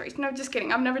boundaries. No, just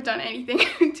kidding. I've never done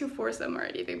anything to force them or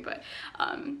anything, but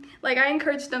like I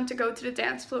encourage them to go to the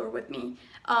dance floor with me.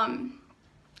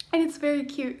 And it's very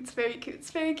cute, it's very cute,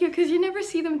 it's very cute, because you never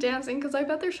see them dancing, because I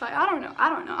bet they're shy. I don't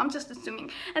know, I'm just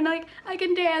assuming. And like, I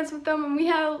can dance with them and we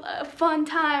have a fun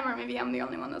time, or maybe I'm the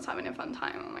only one that's having a fun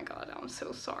time. Oh my god, I'm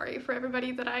so sorry for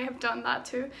everybody that I have done that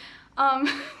to.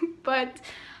 But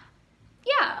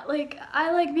yeah, like,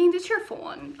 I like being the cheerful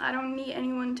one. I don't need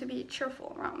anyone to be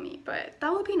cheerful around me, but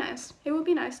that would be nice. It would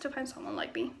be nice to find someone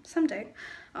like me someday.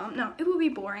 No, it would be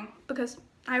boring, because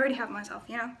I already have myself,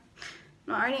 you know?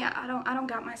 No, I don't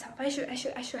got myself. I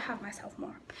should have myself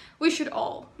more. We should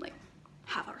all like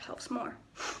have ourselves more.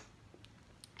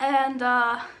 And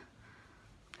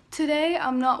today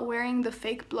I'm not wearing the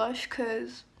fake blush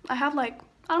because I have like,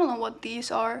 I don't know what these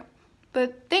are,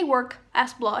 but they work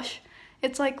as blush.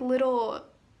 It's like little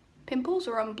pimples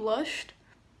or unblushed.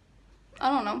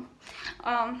 I don't know.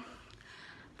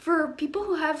 For people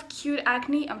who have cute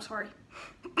acne, I'm sorry.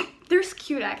 There's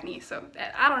cute acne, so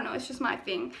I don't know, it's just my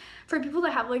thing. For people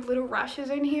that have like little rashes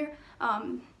in here,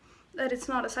 that it's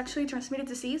not a sexually transmitted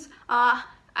disease,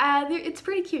 it's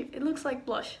pretty cute. It looks like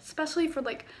blush, especially for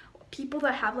like people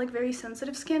that have like very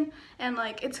sensitive skin and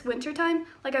like it's winter time.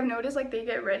 Like I've noticed like they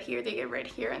get red here,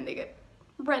 and they get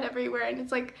red everywhere, and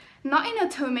it's like not in a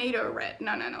tomato red.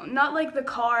 No, not like the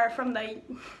car from the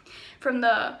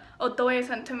otoes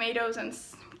and tomatoes and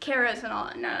carrots and all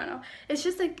that. No. It's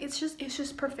just like, it's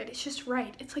just perfect. It's just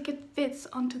right. It's like it fits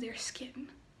onto their skin.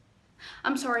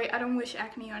 I'm sorry, I don't wish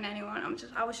acne on anyone.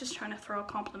 I was just trying to throw a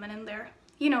compliment in there.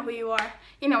 You know who you are.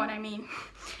 You know what I mean.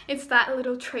 It's that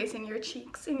little trace in your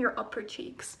cheeks, in your upper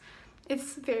cheeks.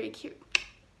 It's very cute.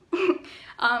 But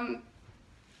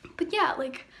yeah,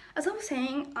 like, as I was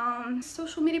saying,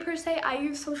 social media per se, I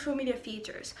use social media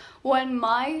features. When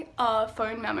my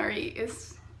phone memory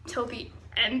is till the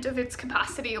end of its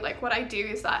capacity, like what I do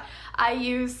is that I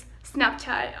use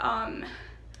Snapchat,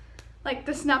 like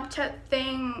the Snapchat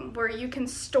thing where you can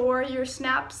store your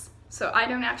snaps. So I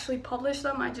don't actually publish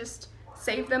them, I just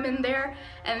save them in there,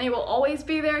 and they will always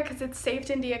be there because it's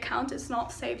saved in the account. It's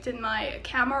not saved in my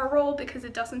camera roll because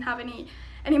it doesn't have any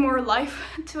more life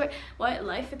to it. What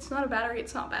life? It's not a battery.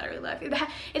 It's not battery life.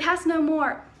 It has no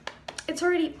more. It's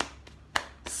already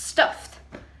stuffed.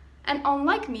 And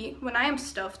unlike me, when I am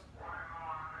stuffed,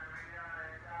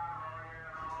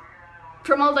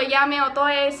 from all the yame,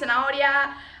 otoe,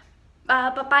 zanahoria,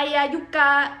 papaya,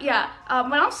 yucca, yeah.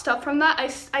 When I'm stuffed from that,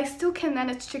 I still can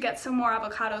manage to get some more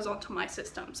avocados onto my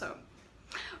system. So,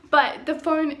 but the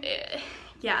phone,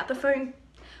 yeah, the phone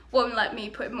won't let me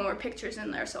put more pictures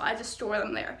in there, so I just store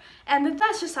them there. And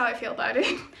that's just how I feel about it.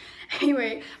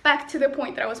 Anyway, back to the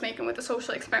point that I was making with the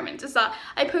social experiment, is that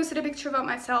I posted a picture about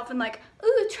myself and like,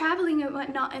 ooh, traveling and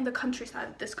whatnot in the countryside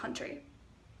of this country.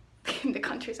 In the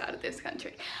countryside of this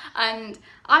country. And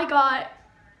I got,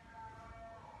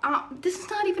 this is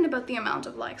not even about the amount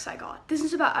of likes I got. This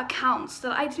is about accounts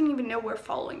that I didn't even know were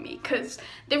following me because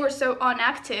they were so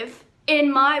inactive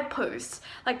in my posts,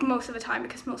 like most of the time,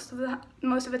 because most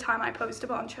of the time I post a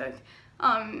bunch of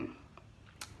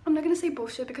I'm not gonna say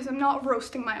bullshit because I'm not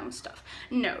roasting my own stuff.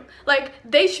 No, like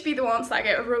they should be the ones that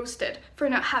get roasted for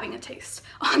not having a taste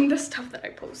on the stuff that I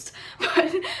post.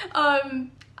 But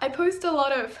I post a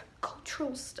lot of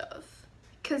cultural stuff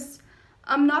because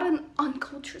I'm not an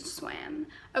uncultured swan,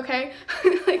 okay?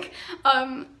 Like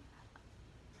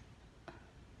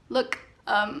look,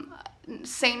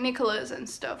 Saint Nicholas and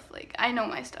stuff, like I know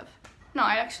my stuff. No,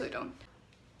 I actually don't.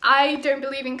 I don't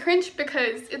believe in cringe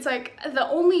because it's like the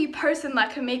only person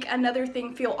that can make another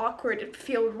thing feel awkward,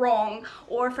 feel wrong,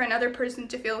 or for another person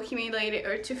to feel humiliated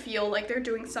or to feel like they're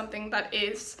doing something that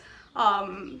is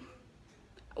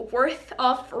worth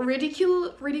of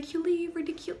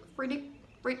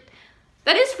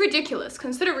that is ridiculous,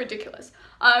 consider ridiculous.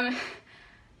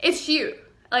 It's you.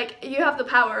 Like, you have the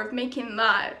power of making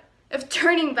that, of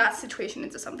turning that situation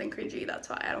into something cringy. That's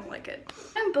why I don't like it.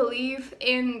 I don't believe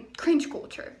in cringe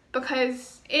culture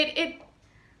because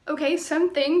okay,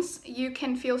 some things you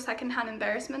can feel secondhand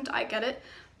embarrassment, I get it,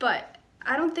 but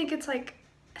I don't think it's like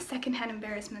a secondhand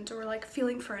embarrassment or like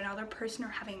feeling for another person or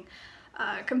having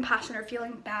compassion or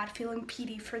feeling bad, feeling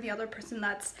pity for the other person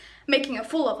that's making a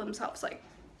fool of themselves. Like,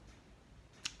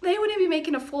 they wouldn't be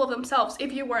making a fool of themselves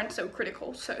if you weren't so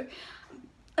critical. So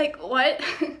like, what?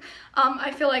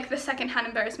 I feel like the secondhand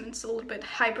embarrassment is a little bit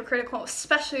hypercritical,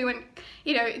 especially when,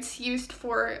 you know, it's used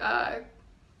for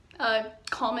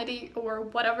comedy or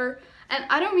whatever. And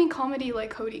I don't mean comedy like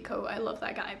Cody Co, I love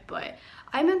that guy, but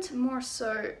I meant more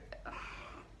so,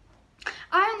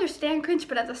 I understand cringe,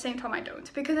 but at the same time I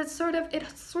don't, because it sort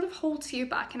of holds you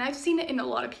back, and I've seen it in a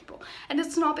lot of people. And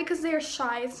it's not because they're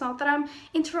shy, it's not that I'm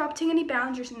interrupting any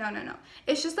boundaries, no.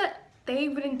 It's just that they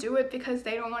wouldn't do it because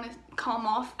they don't want to come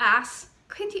off as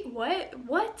cringy.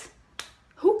 What?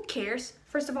 Who cares?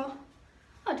 First of all,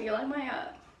 oh, do you like my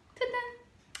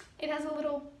it has a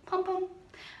little pom-pom.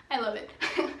 I love it.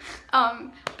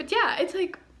 But yeah, it's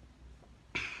like,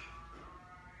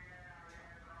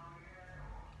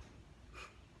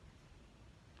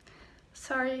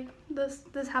 sorry,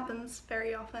 this happens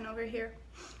very often over here.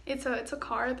 It's a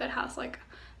car that has like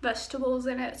vegetables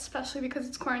in it, especially because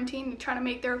it's quarantine. They're trying to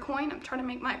make their coin. I'm trying to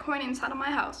make my coin inside of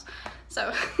my house.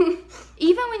 So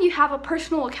even when you have a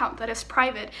personal account that is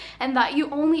private and that you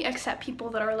only accept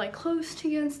people that are like close to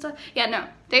you and stuff, yeah, no,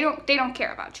 they don't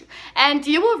care about you. And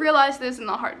you will realize this in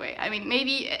the hard way. I mean,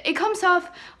 maybe it comes off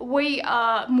way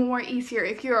more easier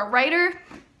if you're a writer.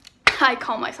 I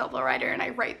call myself a writer, and I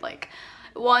write like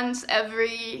once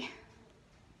every,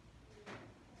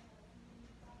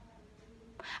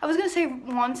 I was gonna say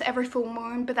once every full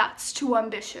moon, but that's too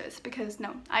ambitious because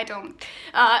no, I don't.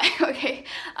 Okay,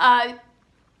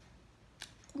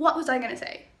 what was I gonna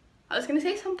say? I was gonna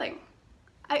say something.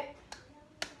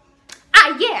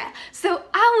 Yeah, so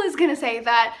I was gonna say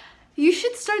that you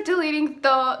should start deleting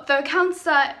the accounts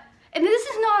that, and this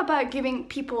is not about giving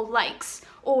people likes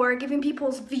or giving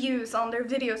people's views on their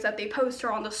videos that they post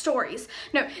or on the stories.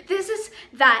 No, this is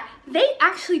that they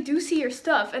actually do see your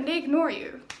stuff and they ignore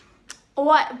you.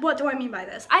 What do I mean by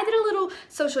this? I did a little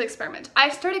social experiment. I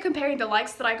started comparing the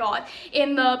likes that I got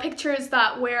in the pictures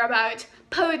that were about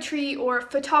poetry or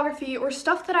photography or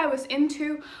stuff that I was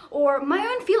into, or my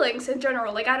own feelings in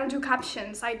general. Like, I don't do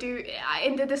captions. I do,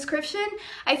 in the description,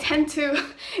 I tend to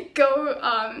go,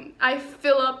 I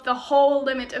fill up the whole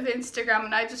limit of Instagram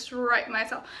and I just write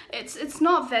myself. It's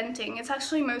not venting. It's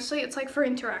actually mostly, it's like for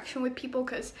interaction with people,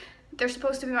 because they're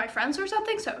supposed to be my friends or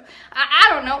something. So I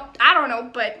don't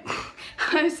know, but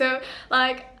so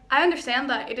like, I understand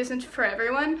that it isn't for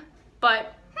everyone,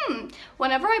 but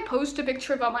whenever I post a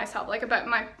picture about myself, like about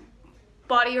my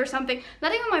body or something,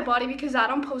 not even my body, because I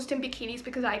don't post in bikinis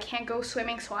because I can't go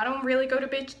swimming, so I don't really go to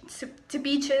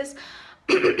beaches.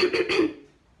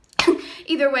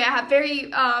 Either way, I have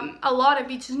a lot of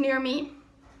beaches near me,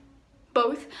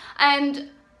 both. And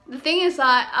the thing is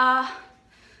that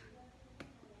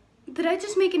did I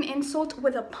just make an insult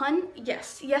with a pun?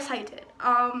 Yes I did.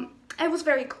 It was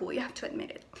very cool, you have to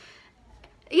admit it.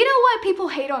 You know what people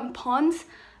hate on puns?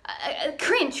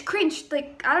 Cringe,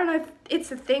 like, I don't know if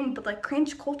it's a thing, but like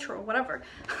cringe culture or whatever.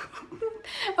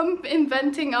 I'm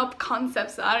inventing up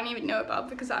concepts that I don't even know about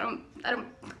because I don't,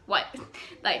 what?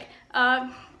 Like,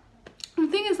 the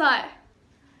thing is that,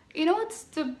 you know what's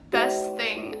the best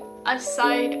thing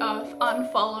aside of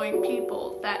unfollowing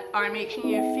people that are making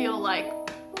you feel like,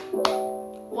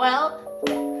 well,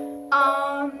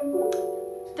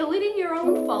 deleting your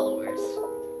own followers.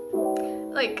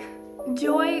 Like,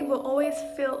 joy will always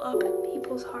fill up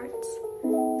people's hearts.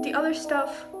 The other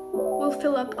stuff will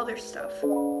fill up other stuff.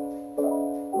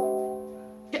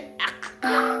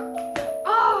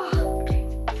 Oh,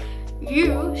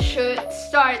 you should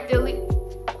start deleting.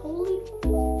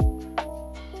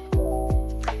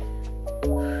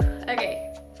 Okay.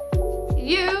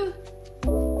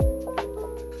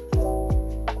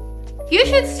 You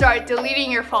should start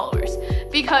deleting your followers,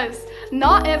 because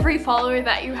not every follower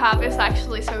that you have is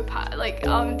actually so like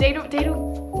they don't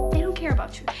care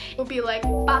about you. It'll be like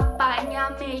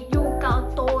papaya me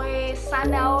yuca toe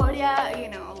zanahoria, you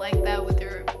know, like that with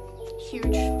their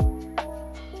huge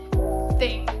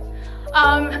thing.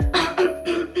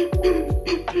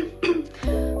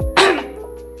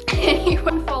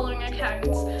 Anyone following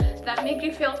accounts that make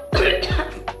you feel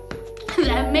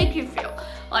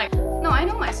like, no, I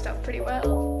know my stuff pretty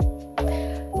well.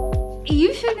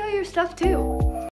 You should know your stuff too.